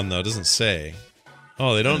was that one, though? It doesn't say.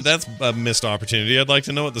 Oh, they don't. That's a missed opportunity. I'd like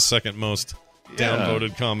to know what the second most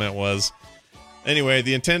downvoted comment was. Anyway,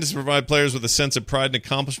 the intent is to provide players with a sense of pride and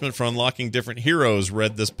accomplishment for unlocking different heroes,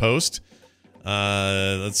 read this post.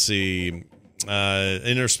 Let's see.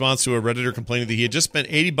 In response to a Redditor complaining that he had just spent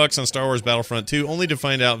 $80 on Star Wars Battlefront 2, only to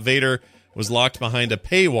find out Vader was locked behind a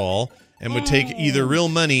paywall and would take either real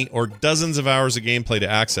money or dozens of hours of gameplay to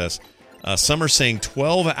access. Some are saying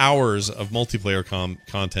 12 hours of multiplayer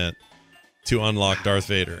content to unlock Darth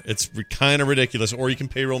Vader. It's kind of ridiculous, or you can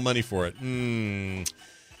pay real money for it. They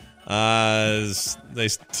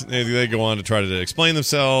go on to try to explain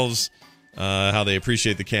themselves, how they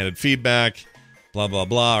appreciate the candid feedback, blah, blah,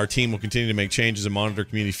 blah. Our team will continue to make changes and monitor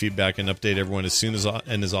community feedback and update everyone as soon as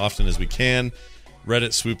and as often as we can.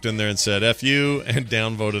 Reddit swooped in there and said, F you, and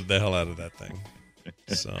downvoted the hell out of that thing.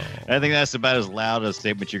 So I think that's about as loud a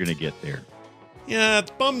statement you're going to get there. Yeah,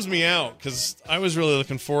 it bums me out because I was really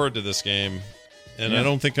looking forward to this game, and I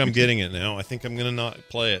don't think I'm getting it now. I think I'm going to not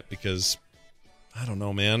play it because, I don't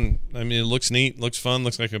know, man. I mean, it looks neat, looks fun,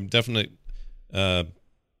 looks like a definite, better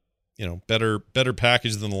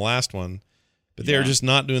package than the last one. But they're just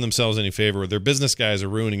not doing themselves any favor. Their business guys are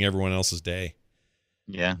ruining everyone else's day.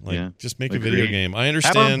 Yeah, just make a video game. I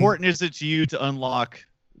understand. How important is it to you to unlock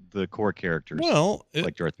the core characters? Well,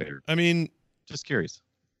 like Darth Vader. I mean, just curious.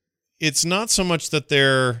 It's not so much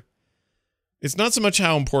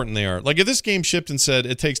how important they are. Like if this game shipped and said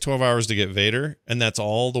it takes 12 hours to get Vader, and that's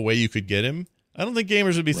all the way you could get him, I don't think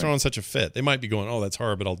gamers would be throwing such a fit. They might be going, "Oh, that's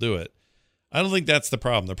hard, but I'll do it." I don't think that's the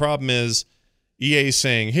problem. The problem is EA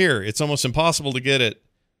saying, "Here, it's almost impossible to get it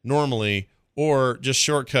normally, or just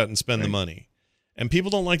shortcut and spend the money." And people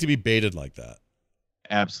don't like to be baited like that.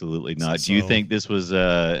 Absolutely not. Do you think this was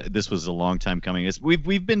a long time coming?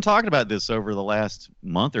 We've been talking about this over the last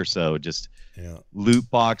month or so, just loot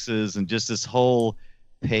boxes and just this whole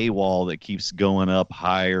paywall that keeps going up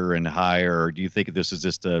higher and higher. Or do you think this is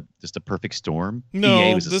just a perfect storm? No,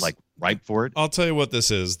 EA was just like ripe for it. I'll tell you what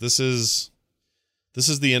this is. This is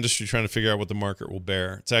the industry trying to figure out what the market will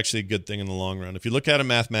bear. It's actually a good thing in the long run. If you look at it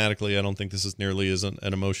mathematically, I don't think this is nearly as an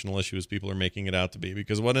emotional issue as people are making it out to be,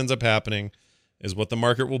 because what ends up happening is what the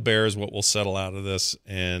market will bear is what will settle out of this,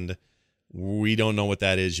 and we don't know what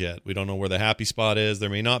that is yet. We don't know where the happy spot is. There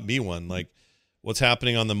may not be one. Like what's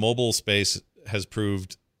happening on the mobile space has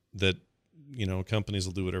proved that, companies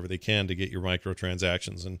will do whatever they can to get your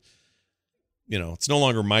microtransactions, and it's no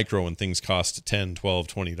longer micro when things cost $10, $12,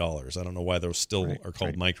 $20. I don't know why those still are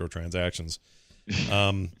called microtransactions.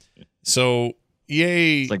 So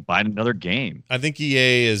EA, it's like buying another game. I think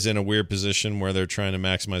EA is in a weird position where they're trying to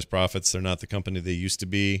maximize profits. They're not the company they used to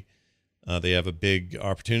be. They have a big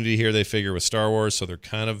opportunity here, they figure, with Star Wars, so they're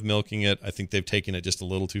kind of milking it. I think they've taken it just a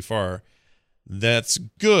little too far. That's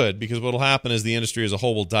good, because what will happen is the industry as a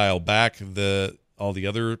whole will dial back all the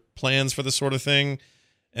other plans for this sort of thing,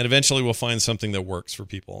 and eventually we'll find something that works for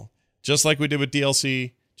people. Just like we did with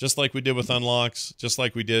DLC, just like we did with unlocks, just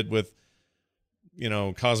like we did with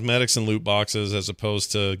cosmetics and loot boxes as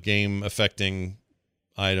opposed to game affecting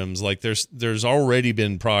items. Like there's already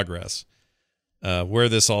been progress. Where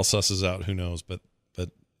this all susses out, who knows? But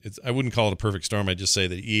I wouldn't call it a perfect storm. I'd just say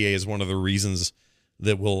that EA is one of the reasons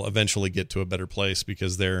that we'll eventually get to a better place,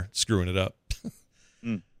 because they're screwing it up.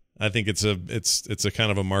 I think it's a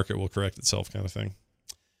kind of a market will correct itself kind of thing.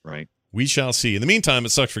 Right. We shall see. In the meantime, it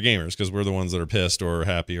sucks for gamers because we're the ones that are pissed or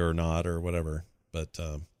happy or not or whatever. But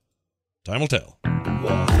time will tell.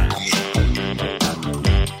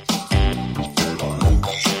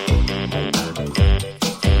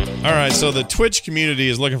 All right, so the Twitch community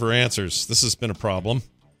is looking for answers. This has been a problem.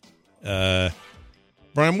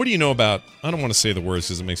 Brian, what do you know about? I don't want to say the words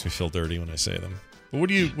because it makes me feel dirty when I say them. But what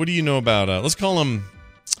do you know about? Let's call them.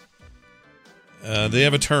 They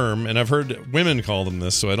have a term, and I've heard women call them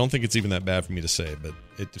this, so I don't think it's even that bad for me to say, but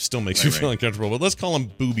it still makes me feel uncomfortable. But let's call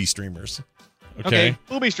them booby streamers. Okay,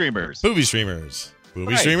 booby streamers. Booby streamers.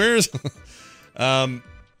 Booby streamers.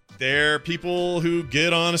 They're people who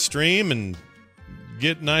get on a stream and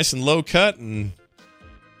get nice and low cut and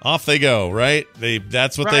off they go, right?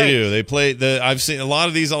 That's what they do. They play I've seen a lot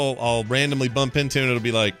of these I'll randomly bump into and it'll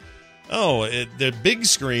be like, oh, the big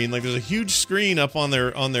screen, like there's a huge screen up on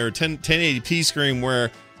their 1080p screen where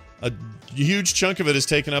a huge chunk of it is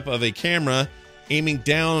taken up of a camera aiming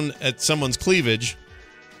down at someone's cleavage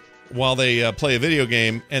while they play a video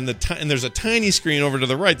game, and there's a tiny screen over to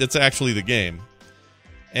the right that's actually the game.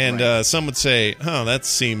 And some would say, oh, that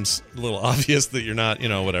seems a little obvious that you're not,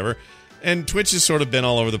 whatever. And Twitch has sort of been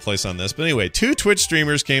all over the place on this. But anyway, 2 Twitch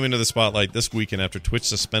streamers came into the spotlight this weekend after Twitch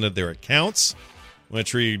suspended their accounts,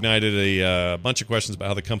 which reignited a bunch of questions about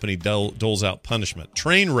how the company doles out punishment.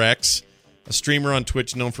 Trainwrecks, a streamer on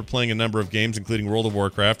Twitch known for playing a number of games, including World of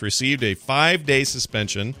Warcraft, received a 5-day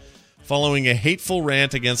suspension following a hateful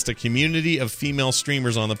rant against a community of female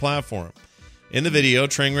streamers on the platform. In the video,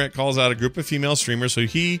 Trainwreck calls out a group of female streamers who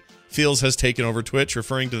he feels has taken over Twitch,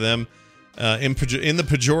 referring to them in the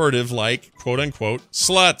pejorative like, quote-unquote,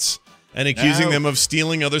 sluts, and accusing them of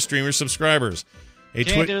stealing other streamers' subscribers.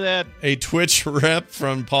 Can't do that. A Twitch rep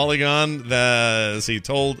from Polygon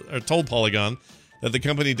told Polygon that the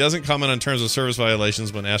company doesn't comment on terms of service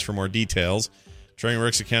violations when asked for more details.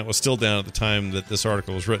 Trainwreck's account was still down at the time that this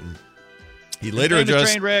article was written. He later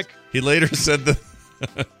addressed said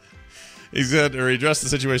he addressed the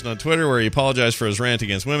situation on Twitter where he apologized for his rant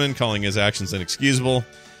against women, calling his actions inexcusable.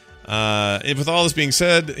 With all this being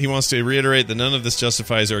said, he wants to reiterate that none of this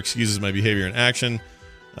justifies or excuses my behavior and action.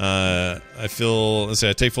 I take full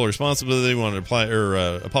responsibility. Want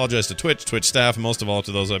to apologize to Twitch staff, and most of all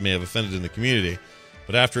to those I may have offended in the community.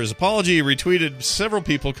 But after his apology, he retweeted several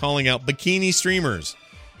people calling out bikini streamers,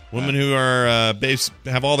 women who are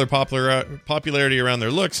have all their popularity around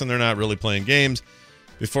their looks, and they're not really playing games.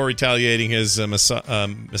 Before retaliating his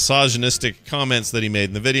misogynistic comments that he made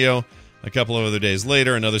in the video. A couple of other days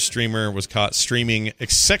later, another streamer was caught streaming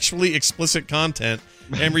sexually explicit content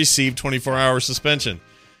and received 24-hour suspension.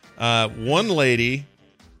 One lady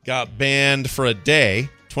got banned for a day,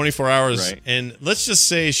 24 hours, and let's just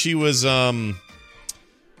say she was, how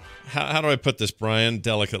do I put this, Brian,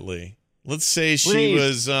 delicately? Let's say she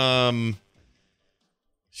was, be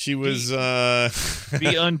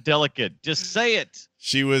undelicate. Just say it.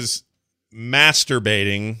 She was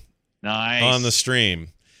masturbating on the stream.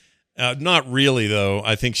 Not really, though.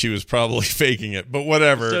 I think she was probably faking it, but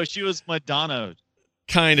whatever. So she was Madonna.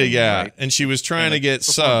 Kind of, yeah. Right? And she was trying to get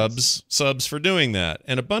subs for doing that.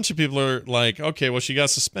 And a bunch of people are like, okay, well, she got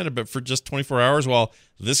suspended, but for just 24 hours, while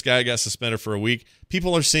this guy got suspended for a week.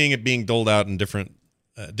 People are seeing it being doled out in different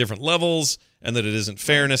levels, and that it isn't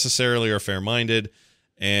fair necessarily or fair-minded.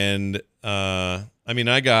 And,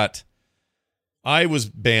 I was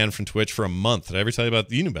banned from Twitch for a month. Did I ever tell you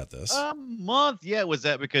you knew about this? A month? Yeah. Was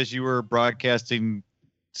that because you were broadcasting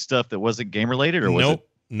stuff that wasn't game related, or was it?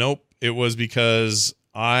 Nope. It was because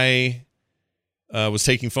I was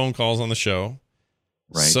taking phone calls on the show.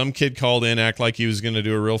 Right. Some kid called in, act like he was going to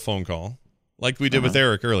do a real phone call, like we did with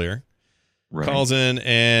Eric earlier. Right. Calls in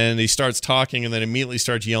and he starts talking and then immediately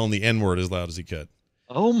starts yelling the N-word as loud as he could.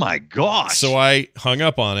 Oh my gosh. So I hung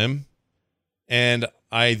up on him, and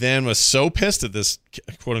I then was so pissed at this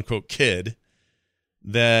quote-unquote kid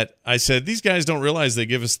that I said, these guys don't realize they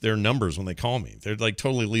give us their numbers when they call me. They're like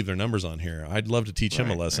totally leave their numbers on here. I'd love to teach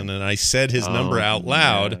him a lesson. Right. And I said his number out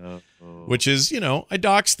loud, which is, I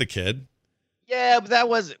doxed the kid. Yeah, but that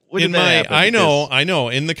was I know.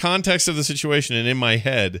 In the context of the situation and in my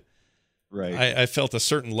head, right, I felt a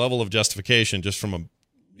certain level of justification just from a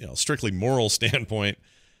strictly moral standpoint.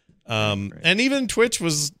 And even Twitch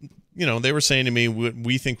was, they were saying to me,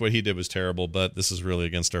 we think what he did was terrible, but this is really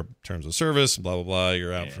against our terms of service, blah, blah, blah.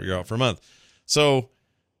 You're out for a month. So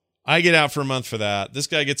I get out for a month for that. This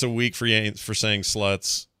guy gets a week for saying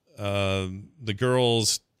sluts. The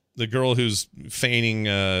girl who's feigning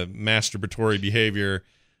masturbatory behavior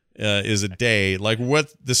is a day. Like,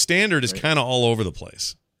 what the standard is kind of all over the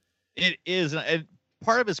place. It is.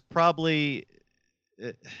 part of it's probably,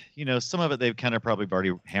 some of it they've kind of probably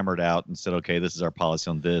already hammered out and said, okay, this is our policy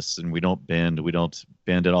on this, and we don't bend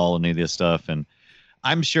at all in any of this stuff. And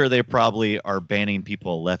I'm sure they probably are banning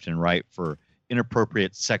people left and right for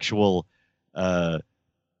inappropriate sexual,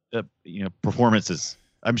 performances.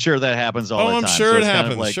 I'm sure that happens all the time. I'm sure it kind of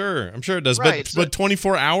happens. like, Sure. I'm sure it does. Right, But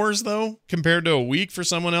 24 hours though, compared to a week for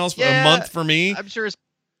someone else, a month for me. I'm sure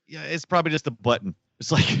it's probably just a button.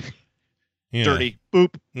 It's like Yeah. dirty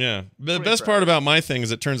boop. Yeah. The best part about my thing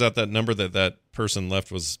is it turns out that number that person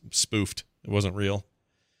left was spoofed. It wasn't real.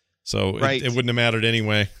 So Right. it wouldn't have mattered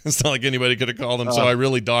anyway. It's not like anybody could have called them. So I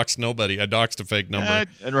really doxed nobody. I doxed a fake number. I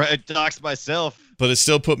doxed myself. But it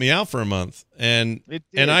still put me out for a month. And It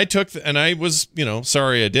did. and I I was,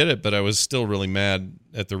 sorry I did it, but I was still really mad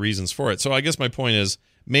at the reasons for it. So I guess my point is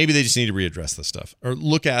maybe they just need to readdress this stuff or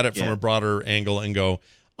look at it from a broader angle and go,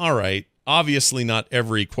 all right, obviously not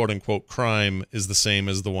every quote unquote crime is the same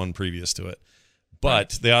as the one previous to it.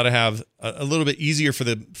 But they ought to have a little bit easier for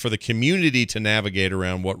the community to navigate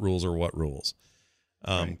around what rules are what rules.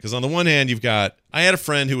 Because on the one hand, I had a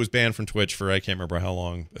friend who was banned from Twitch for, I can't remember how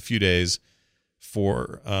long, a few days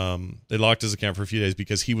they locked his account for a few days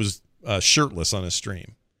because he was shirtless on his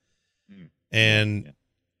stream.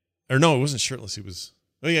 Or no, it wasn't shirtless. He was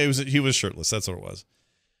shirtless. That's what it was.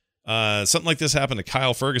 Something like this happened to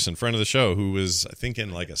Kyle Ferguson, friend of the show, who was, I think,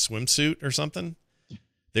 in like a swimsuit or something.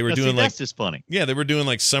 They were doing that's just funny. Yeah, they were doing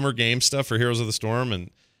like summer game stuff for Heroes of the Storm,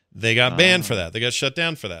 and they got banned for that. They got shut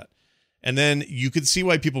down for that. And then you could see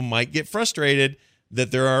why people might get frustrated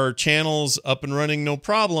that there are channels up and running, no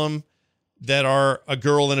problem, that are a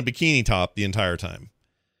girl in a bikini top the entire time.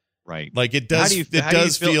 Right. Like it does. It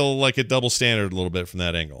does feel like a double standard a little bit from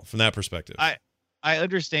that angle, from that perspective. I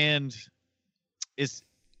understand.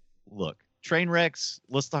 Look, Trainwrecks.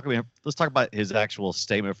 Let's talk about his actual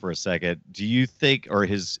statement for a second. Do you think, or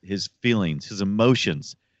his feelings, his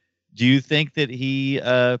emotions? Do you think that he?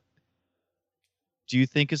 Do you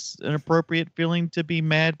think it's an appropriate feeling to be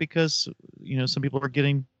mad because some people are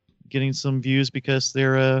getting some views because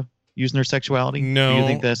they're using their sexuality? No. Do you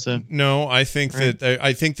think that's no? I think right?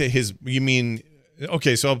 that his. You mean?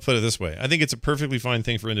 Okay, so I'll put it this way. I think it's a perfectly fine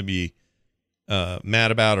thing for him to be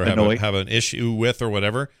mad about or have an issue with or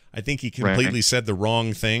whatever. I think he completely said the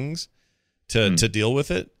wrong things to deal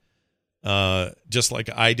with it. Just like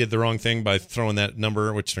I did the wrong thing by throwing that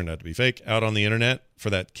number, which turned out to be fake, out on the internet for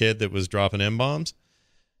that kid that was dropping M-bombs.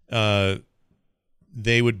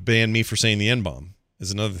 They would ban me for saying the N-bomb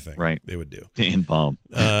is another thing they would do. The N-bomb.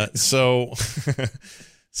 So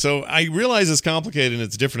I realize it's complicated and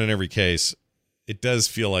it's different in every case. It does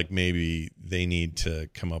feel like maybe they need to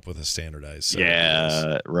come up with a standardized set.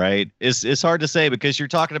 Yeah, right. It's hard to say because you're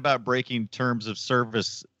talking about breaking terms of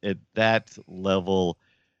service at that level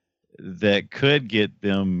that could get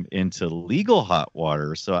them into legal hot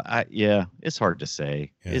water. So it's hard to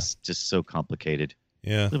say. Yeah. It's just so complicated.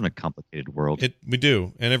 Yeah. We live in a complicated world. We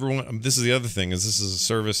do. And everyone, this is the other thing, is this is a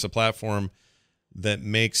service, a platform that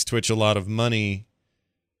makes Twitch a lot of money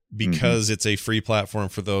because it's a free platform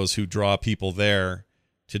for those who draw people there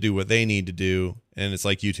to do what they need to do. And it's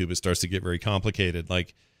like YouTube, it starts to get very complicated.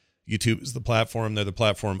 Like YouTube is the platform, they're the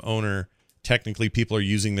platform owner. Technically, people are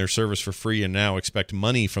using their service for free and now expect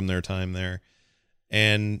money from their time there.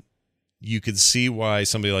 And you could see why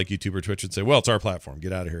somebody like YouTube or Twitch would say, well, it's our platform.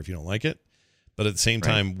 Get out of here if you don't like it. But at the same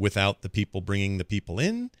time, without the people bringing the people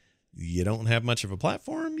in, you don't have much of a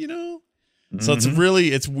platform, So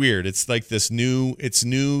it's weird. It's like it's a new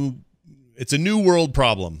world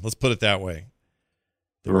problem. Let's put it that way.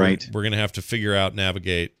 We're going to have to figure out,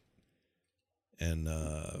 navigate, and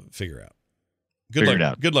figure out.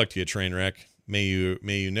 Good luck to you, Trainwreck. May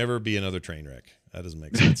you never be another train wreck. That doesn't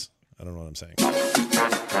make sense. I don't know what I'm saying.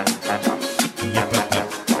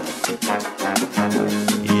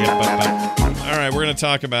 All right, we're going to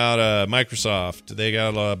talk about Microsoft. They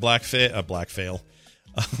got a Black Friday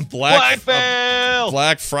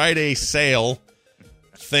sale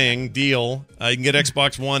deal. You can get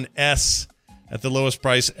Xbox One S at the lowest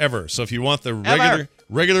price ever. So if you want the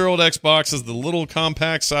regular old Xbox, is the little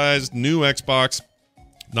compact sized new Xbox,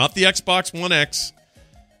 not the Xbox One X,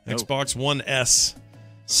 Xbox One S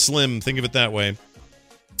Slim. Think of it that way.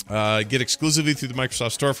 Get exclusively through the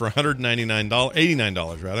Microsoft Store for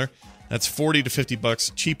 $89 rather. That's $40 to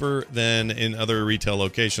 $50 cheaper than in other retail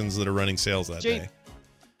locations that are running sales that day.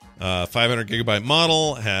 500 gigabyte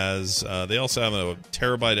model has. They also have a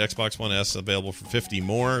terabyte Xbox One S available for $50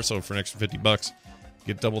 more. So for an extra $50,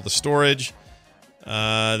 get double the storage.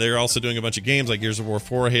 They're also doing a bunch of games like Gears of War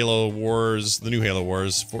 4, Halo Wars, the new Halo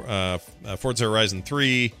Wars, Forza Horizon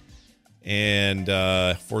 3, And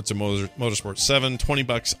Forza Motorsport 7,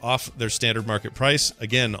 $20 off their standard market price.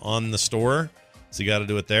 Again, on the store, so you got to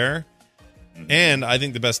do it there. And I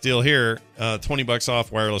think the best deal here, $20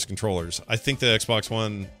 off wireless controllers. I think the Xbox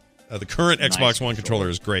One, the current Xbox One controller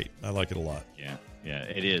is great. I like it a lot. Yeah,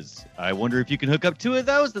 it is. I wonder if you can hook up two of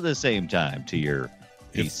those at the same time to your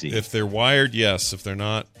PC. If they're wired, yes. If they're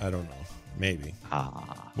not, I don't know. Maybe.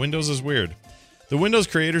 Windows is weird. The Windows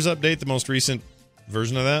Creators Update, the most recent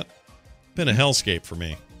version of that, been a hellscape for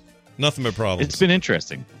me. Nothing but problems. It's been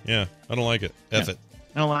interesting. Yeah, I don't like it. F it.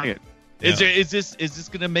 I don't like it. Yeah. Is this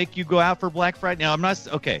going to make you go out for Black Friday? Now, I'm not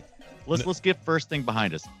okay. Let's get first thing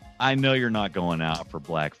behind us. I know you're not going out for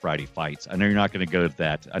Black Friday fights. I know you're not going to go to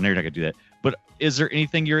that. I know you're not going to do that. But is there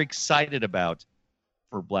anything you're excited about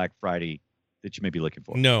for Black Friday that you may be looking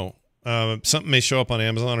for? No. Something may show up on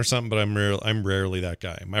Amazon or something, but I'm rarely that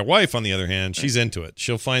guy. My wife, on the other hand, she's into it.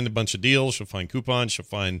 She'll find a bunch of deals. She'll find coupons. She'll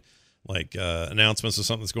find announcements of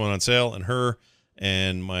something that's going on sale. And her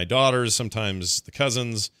and my daughters, sometimes the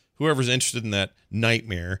cousins, whoever's interested in that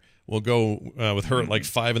nightmare, will go with her at like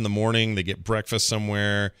 5 a.m. They get breakfast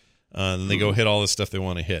somewhere. Then they go hit all the stuff they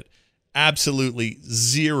want to hit. Absolutely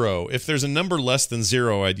zero. If there's a number less than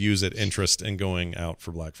 0, I'd use it interest in going out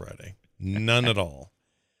for Black Friday. None at all.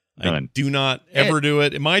 None. I do not ever do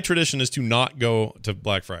it. My tradition is to not go to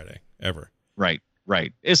Black Friday ever. Right.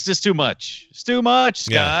 It's just too much. It's too much,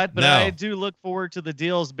 Scott. Yeah, but I do look forward to the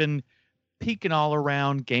deals. Been peeking all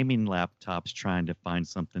around gaming laptops, trying to find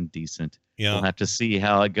something decent. Yeah. We'll have to see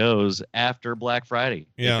how it goes after Black Friday,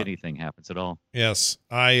 Yeah. if anything happens at all. Yes.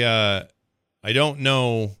 I don't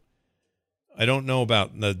know. I don't know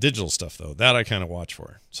about the digital stuff, though. That I kind of watch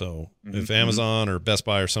for. So if Amazon or Best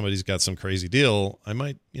Buy or somebody's got some crazy deal, I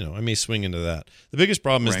may swing into that. The biggest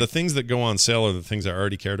problem is the things that go on sale are the things I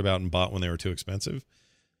already cared about and bought when they were too expensive.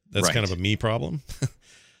 That's kind of a me problem.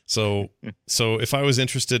 So if I was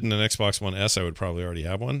interested in an Xbox One S, I would probably already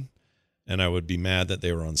have one, and I would be mad that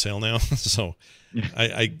they were on sale now. So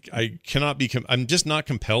I cannot be. I'm just not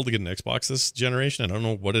compelled to get an Xbox this generation. I don't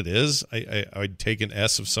know what it is. I'd take an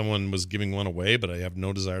S if someone was giving one away, but I have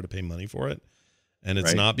no desire to pay money for it. And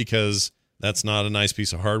it's not because that's not a nice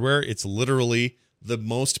piece of hardware. It's literally the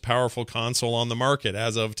most powerful console on the market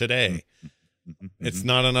as of today. It's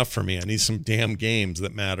not enough for me. I need some damn games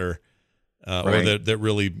that matter, or that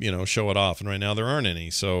really show it off. And right now there aren't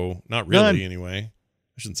any. So not really anyway.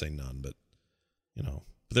 I shouldn't say none, but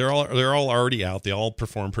they're all already out. They all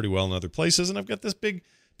perform pretty well in other places, and I've got this big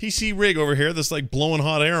PC rig over here that's like blowing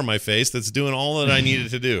hot air in my face. That's doing all that I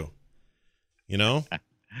needed to do.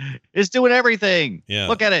 It's doing everything. Yeah.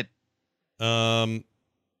 Look at it.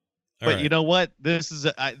 But you know what? This is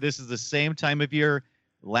the same time of year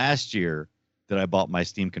last year that I bought my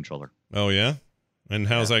Steam controller. Oh yeah, and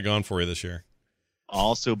how's that gone for you this year?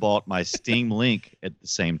 Also bought my Steam Link at the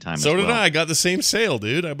same time. So did I. I got the same sale,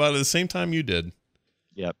 dude. I bought it at the same time you did.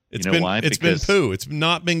 Yep. It's been poo. It's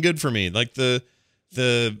not been good for me. Like the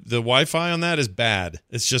Wi-Fi on that is bad.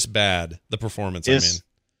 It's just bad. The performance.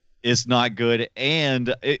 It's not good.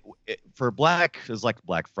 And for Black, it was like a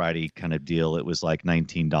Black Friday kind of deal. It was like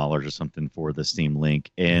 $19 or something for the Steam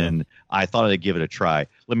Link, and I thought I'd give it a try.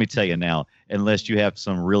 Let me tell you now, unless you have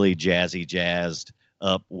some really jazzed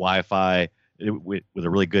up Wi-Fi with a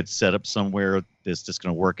really good setup somewhere that's just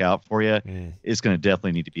going to work out for you, it's going to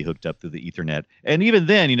definitely need to be hooked up through the Ethernet. And even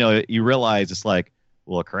then, you realize it's like,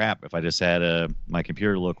 well, crap, if I just had my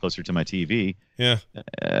computer a little closer to my TV,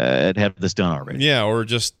 I'd have this done already. Yeah, or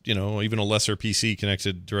just, even a lesser PC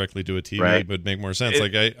connected directly to a TV would make more sense.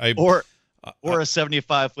 Or a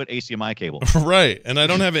 75-foot HDMI cable. Right, and I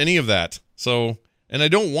don't have any of that. So, and I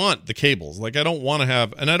don't want the cables. Like, I don't want to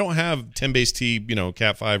have, and I don't have 10 base T,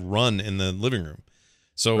 Cat 5 run in the living room.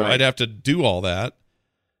 So I'd have to do all that.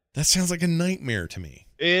 That sounds like a nightmare to me.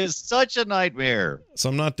 It is such a nightmare. So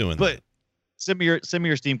I'm not doing that. Send me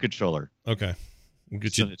your Steam controller. Okay. We'll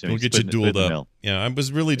get you dueled up. Yeah, I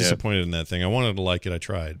was really disappointed in that thing. I wanted to like it. I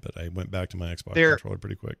tried, but I went back to my Xbox controller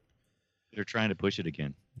pretty quick. They're trying to push it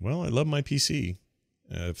again. Well, I love my PC.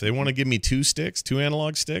 If they want to give me two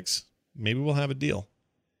analog sticks, maybe we'll have a deal.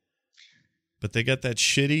 But they got that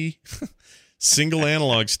shitty single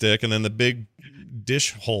analog stick and then the big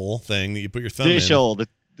dish hole thing that you put your thumb in. Dish hole, the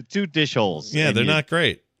two dish holes. Yeah, they're not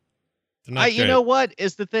great. You know what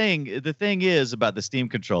is the thing? The thing is about the Steam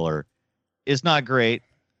controller, it's not great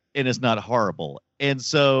and it's not horrible. And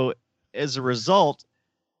so as a result,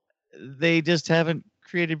 they just haven't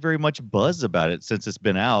created very much buzz about it since it's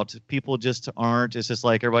been out. People just aren't. It's just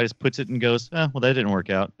like everybody just puts it and goes, well, that didn't work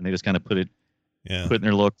out. And they just kind of put it Yeah. put in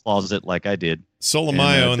their little closet like I did.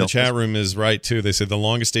 Solomayo in the chat room is right too. They said the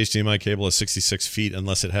longest HDMI cable is 66 feet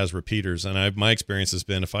unless it has repeaters. And my experience has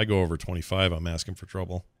been if I go over 25, I'm asking for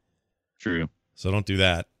trouble. True. So don't do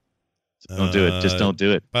that. Don't do it. Just don't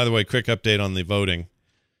do it. By the way, quick update on the voting.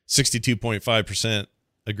 62.5%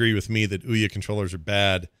 agree with me that Ouya controllers are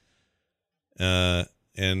bad. And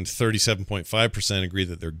 37.5% agree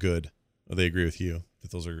that they're good. Or they agree with you that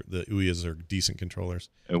the Ouyas are decent controllers.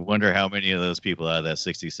 I wonder how many of those people out of that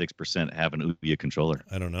 66% have an Ouya controller.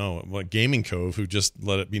 I don't know. What Gaming Cove, who just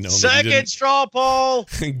let it be known Second straw poll.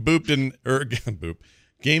 Boop.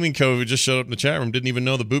 Gaming Cove, who just showed up in the chat room, didn't even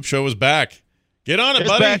know the Boop Show was back. Get on it, It's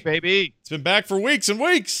buddy. back, baby. It's been back for weeks and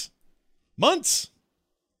weeks, months.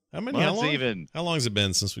 How many? Months how long? even. How long has it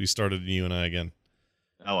been since we started you and I again?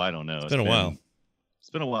 Oh, I don't know. It's been a while. It's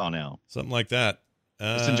been a while now. Something like that.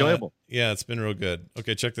 It's enjoyable. Yeah, it's been real good.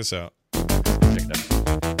 Okay, check this out. Check it out.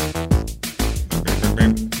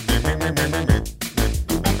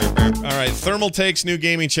 All right, Thermal Take's new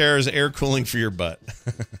gaming chair is air cooling for your butt.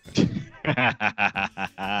 Do you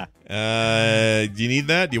need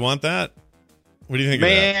that? Do you want that? What do you think of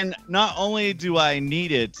that? Man, not only do I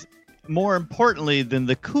need it, more importantly than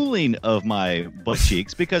the cooling of my butt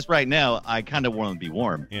cheeks, because right now I kind of want to be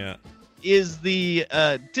warm, Yeah. is the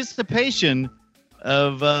dissipation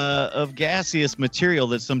of gaseous material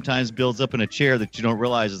that sometimes builds up in a chair that you don't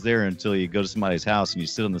realize is there until you go to somebody's house and you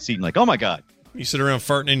sit on the seat and like, oh my God. You sit around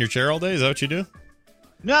farting in your chair all day? Is that what you do?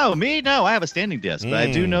 No, I have a standing desk, but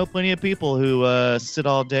I do know plenty of people who sit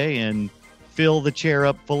all day and fill the chair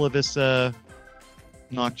up full of this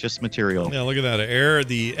noxious material. Yeah, look at that.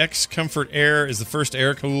 The X Comfort Air is the first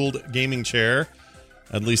air-cooled gaming chair,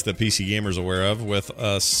 at least that PC Gamer's aware of, with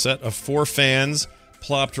a set of 4 fans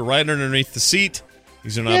plopped right underneath the seat.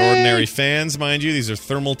 These are not ordinary fans, mind you. These are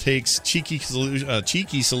Thermal Take's cheeky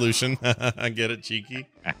solution. I get it, cheeky.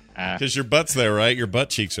 Because your butt's there, right? Your butt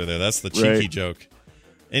cheeks are there. That's the cheeky joke.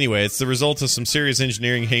 Anyway, it's the result of some serious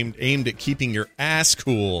engineering aimed at keeping your ass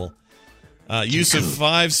cool. Use of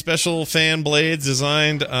 5 special fan blades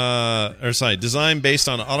designed based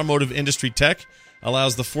on automotive industry tech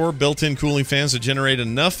allows the 4 built-in cooling fans to generate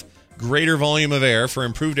enough greater volume of air for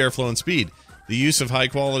improved airflow and speed. The use of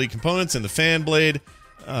high-quality components in the fan blade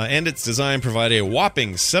and its design provide a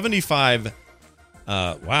whopping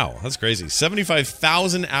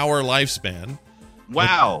 75,000 hour lifespan.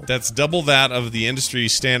 Wow. That's double that of the industry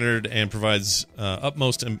standard and provides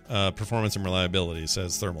utmost performance and reliability,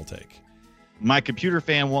 says Thermal Take. My computer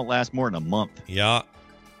fan won't last more than a month. Yeah.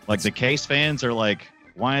 Like the case fans are like,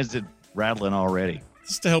 why is it rattling already?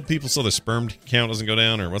 Just to help people so the sperm count doesn't go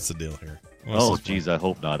down, or what's the deal here? Geez, I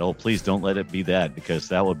hope not. Oh, please don't let it be that, because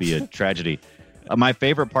that would be a tragedy. My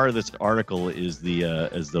favorite part of this article is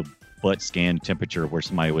the butt scan temperature where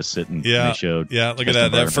somebody was sitting. And they showed. Yeah, look at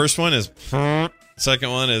that. That first one is.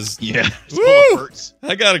 Second one is. Yeah. Woo! Hurts.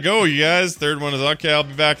 I gotta go, you guys. Third one is okay. I'll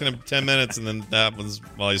be back in 10 minutes, and then that one's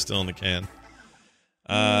while he's still in the can.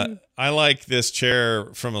 I like this chair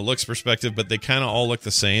from a looks perspective, but they kind of all look the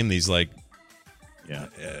same. These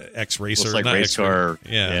X-Racer, looks like not race car.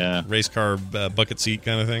 Yeah. Race car bucket seat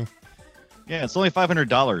kind of thing. Yeah, it's only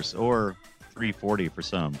 $500 or $340 for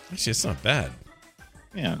some. Actually, it's not bad.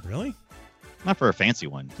 Yeah, really, not for a fancy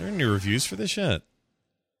one. There are any reviews for this yet?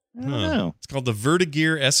 I don't know. It's called the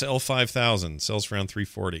Vertigear SL5000. Sells for around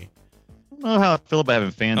 $340. I don't know how I feel about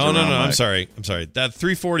having fans. Oh no, I'm sorry. That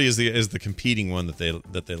 $340 is the competing one that they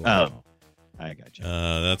like. Oh, I got you.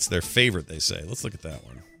 That's their favorite, they say. Let's look at that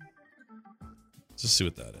one. Let's just see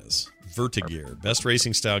what that is. Vertigear, best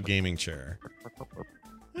racing style gaming chair.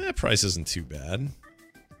 Price isn't too bad.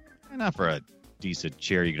 Not for a decent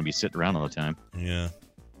chair you're going to be sitting around all the time. Yeah,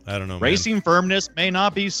 I don't know. Racing firmness may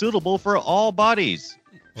not be suitable for all bodies.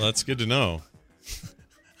 Well, that's good to know.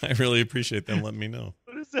 I really appreciate them letting me know.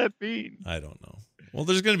 What does that mean? I don't know. Well,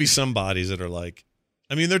 there's going to be some bodies that are like,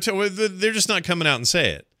 I mean, they're just not coming out and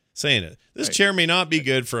saying it. This chair may not be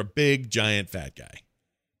good for a big, giant, fat guy.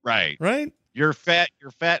 Right. Right? Your fat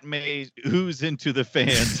may ooze into the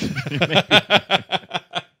fans.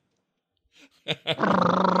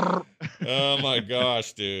 Oh my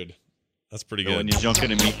gosh, dude. That's pretty good. When you junk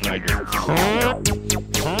in a meat grinder.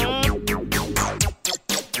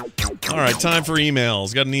 All right, time for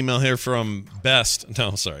emails. Got an email here from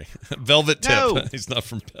Velvet Tip. No. He's not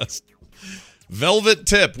from Best. Velvet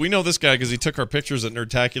Tip. We know this guy because he took our pictures at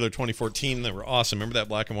Nerdtacular 2014. They were awesome. Remember that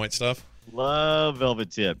black and white stuff? Love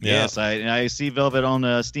Velvet Tip. Yeah. Yes, I see Velvet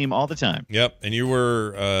on Steam all the time. Yep, and you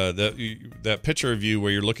were that picture of you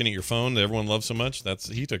where you're looking at your phone that everyone loves so much.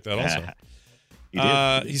 He took that also. He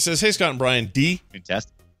did. He says, "Hey Scott and Brian D.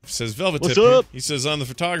 Fantastic. Says Velvet What's Tip here. up? He says, I'm the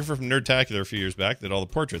photographer from Nerdtacular a few years back, did all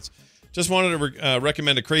the portraits. Just wanted to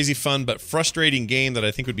recommend a crazy fun but frustrating game that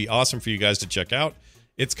I think would be awesome for you guys to check out.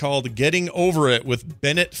 It's called Getting Over It with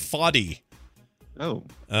Bennett Foddy. Oh.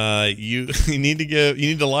 You need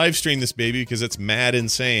to live stream this baby because it's mad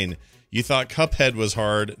insane. You thought Cuphead was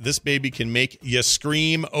hard. This baby can make you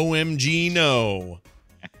scream OMG no.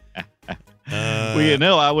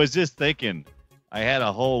 Well, I was just thinking, I had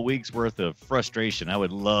a whole week's worth of frustration. I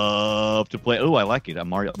would love to play. Oh, I like it. I'm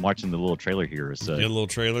marching the little trailer here. Get a little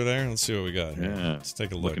trailer there. Let's see what we got here. Yeah. Let's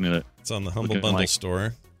take a look. Looking at it. It's on the Humble Bundle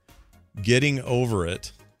store. Getting Over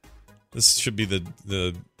It. This should be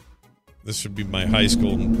this should be my high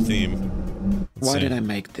school theme. Why did I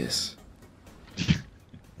make this?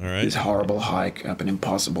 All right. This horrible hike up an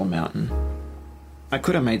impossible mountain. I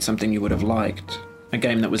could have made something you would have liked. A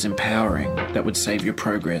game that was empowering, that would save your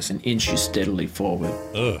progress and inch you steadily forward.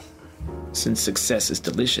 Ugh. Since success is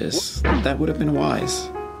delicious, that would have been wise.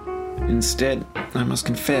 Instead, I must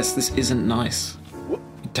confess, this isn't nice.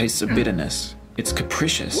 It tastes of bitterness. It's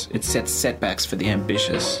capricious. It sets setbacks for the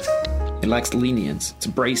ambitious. It lacks lenience. It's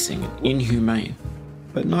bracing and inhumane.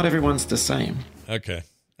 But not everyone's the same. Okay.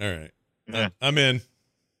 All right. Yeah. I'm in.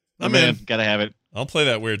 I'm in. Gotta have it. I'll play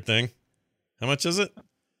that weird thing. How much is it?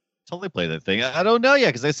 Totally play that thing. I don't know yet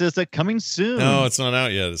because it says that coming soon. No, it's not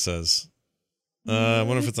out yet, it says. I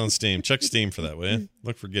wonder if it's on Steam. Check Steam for that, will you?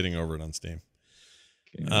 Look for Getting Over It on Steam.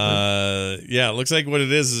 Yeah, it looks like what it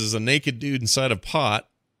is a naked dude inside a pot,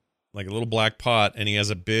 like a little black pot, and he has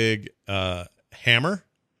a big hammer,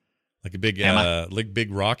 like a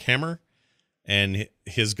big rock hammer, and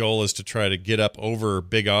his goal is to try to get up over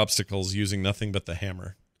big obstacles using nothing but the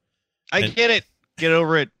hammer. I get it. Get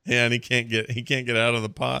over it. Yeah, and he can't get out of the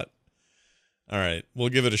pot. All right, we'll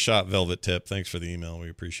give it a shot, Velvet Tip. Thanks for the email. We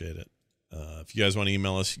appreciate it. If you guys want to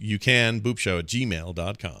email us, you can,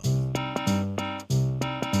 boopshow@gmail.com.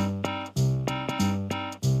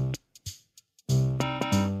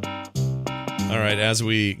 All right, as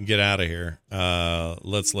we get out of here,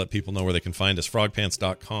 let's let people know where they can find us.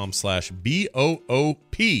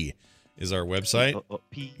 frogpants.com/BOOP is our website.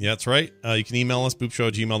 B-O-O-P. Yeah, that's right. You can email us,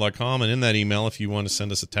 boopshow@gmail.com, and in that email, if you want to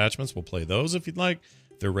send us attachments, we'll play those if you'd like.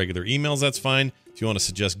 If they're regular emails, that's fine. If you want to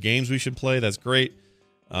suggest games we should play, that's great.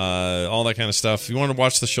 All that kind of stuff. If you want to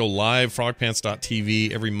watch the show live,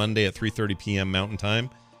 frogpants.tv every Monday at 3:30 p.m. Mountain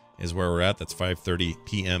Time is where we're at. That's 5:30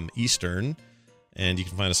 p.m. Eastern. And you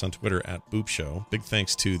can find us on Twitter at Boop Show. Big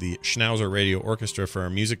thanks to the Schnauzer Radio Orchestra for our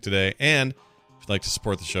music today. And if you'd like to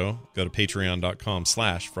support the show, go to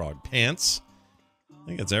patreon.com/frogpants. I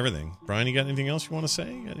think that's everything. Brian, you got anything else you want to say?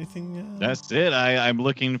 Got anything? That's it. I'm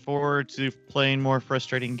looking forward to playing more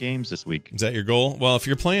frustrating games this week. Is that your goal? Well, if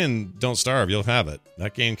you're playing Don't Starve, you'll have it.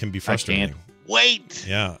 That game can be frustrating. I can't wait.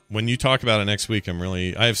 Yeah. When you talk about it next week,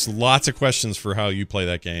 I have lots of questions for how you play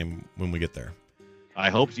that game when we get there. I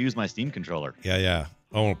hope to use my Steam controller. Yeah.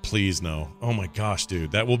 Oh, please no. Oh my gosh,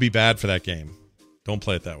 dude. That will be bad for that game. Don't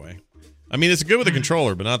play it that way. I mean, it's good with a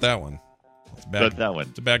controller, but not that one. It's bad. But that one.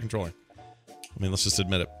 It's a bad controller. I mean, let's just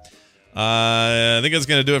admit it. I think that's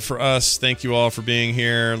going to do it for us. Thank you all for being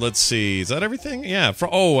here. Let's see. Is that everything? Yeah.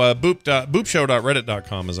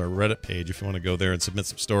 Boopshow.reddit.com is our Reddit page if you want to go there and submit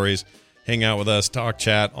some stories, hang out with us, talk,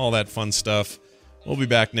 chat, all that fun stuff. We'll be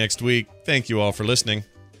back next week. Thank you all for listening.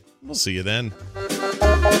 We'll see you then.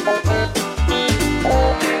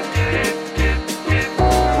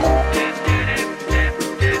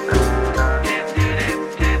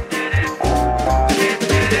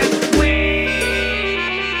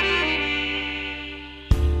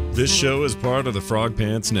 This show is part of the Frog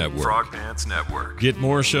Pants Network. Frog Pants Network. Get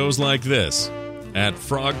more shows like this at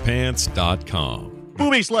frogpants.com.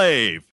 Booby Slave.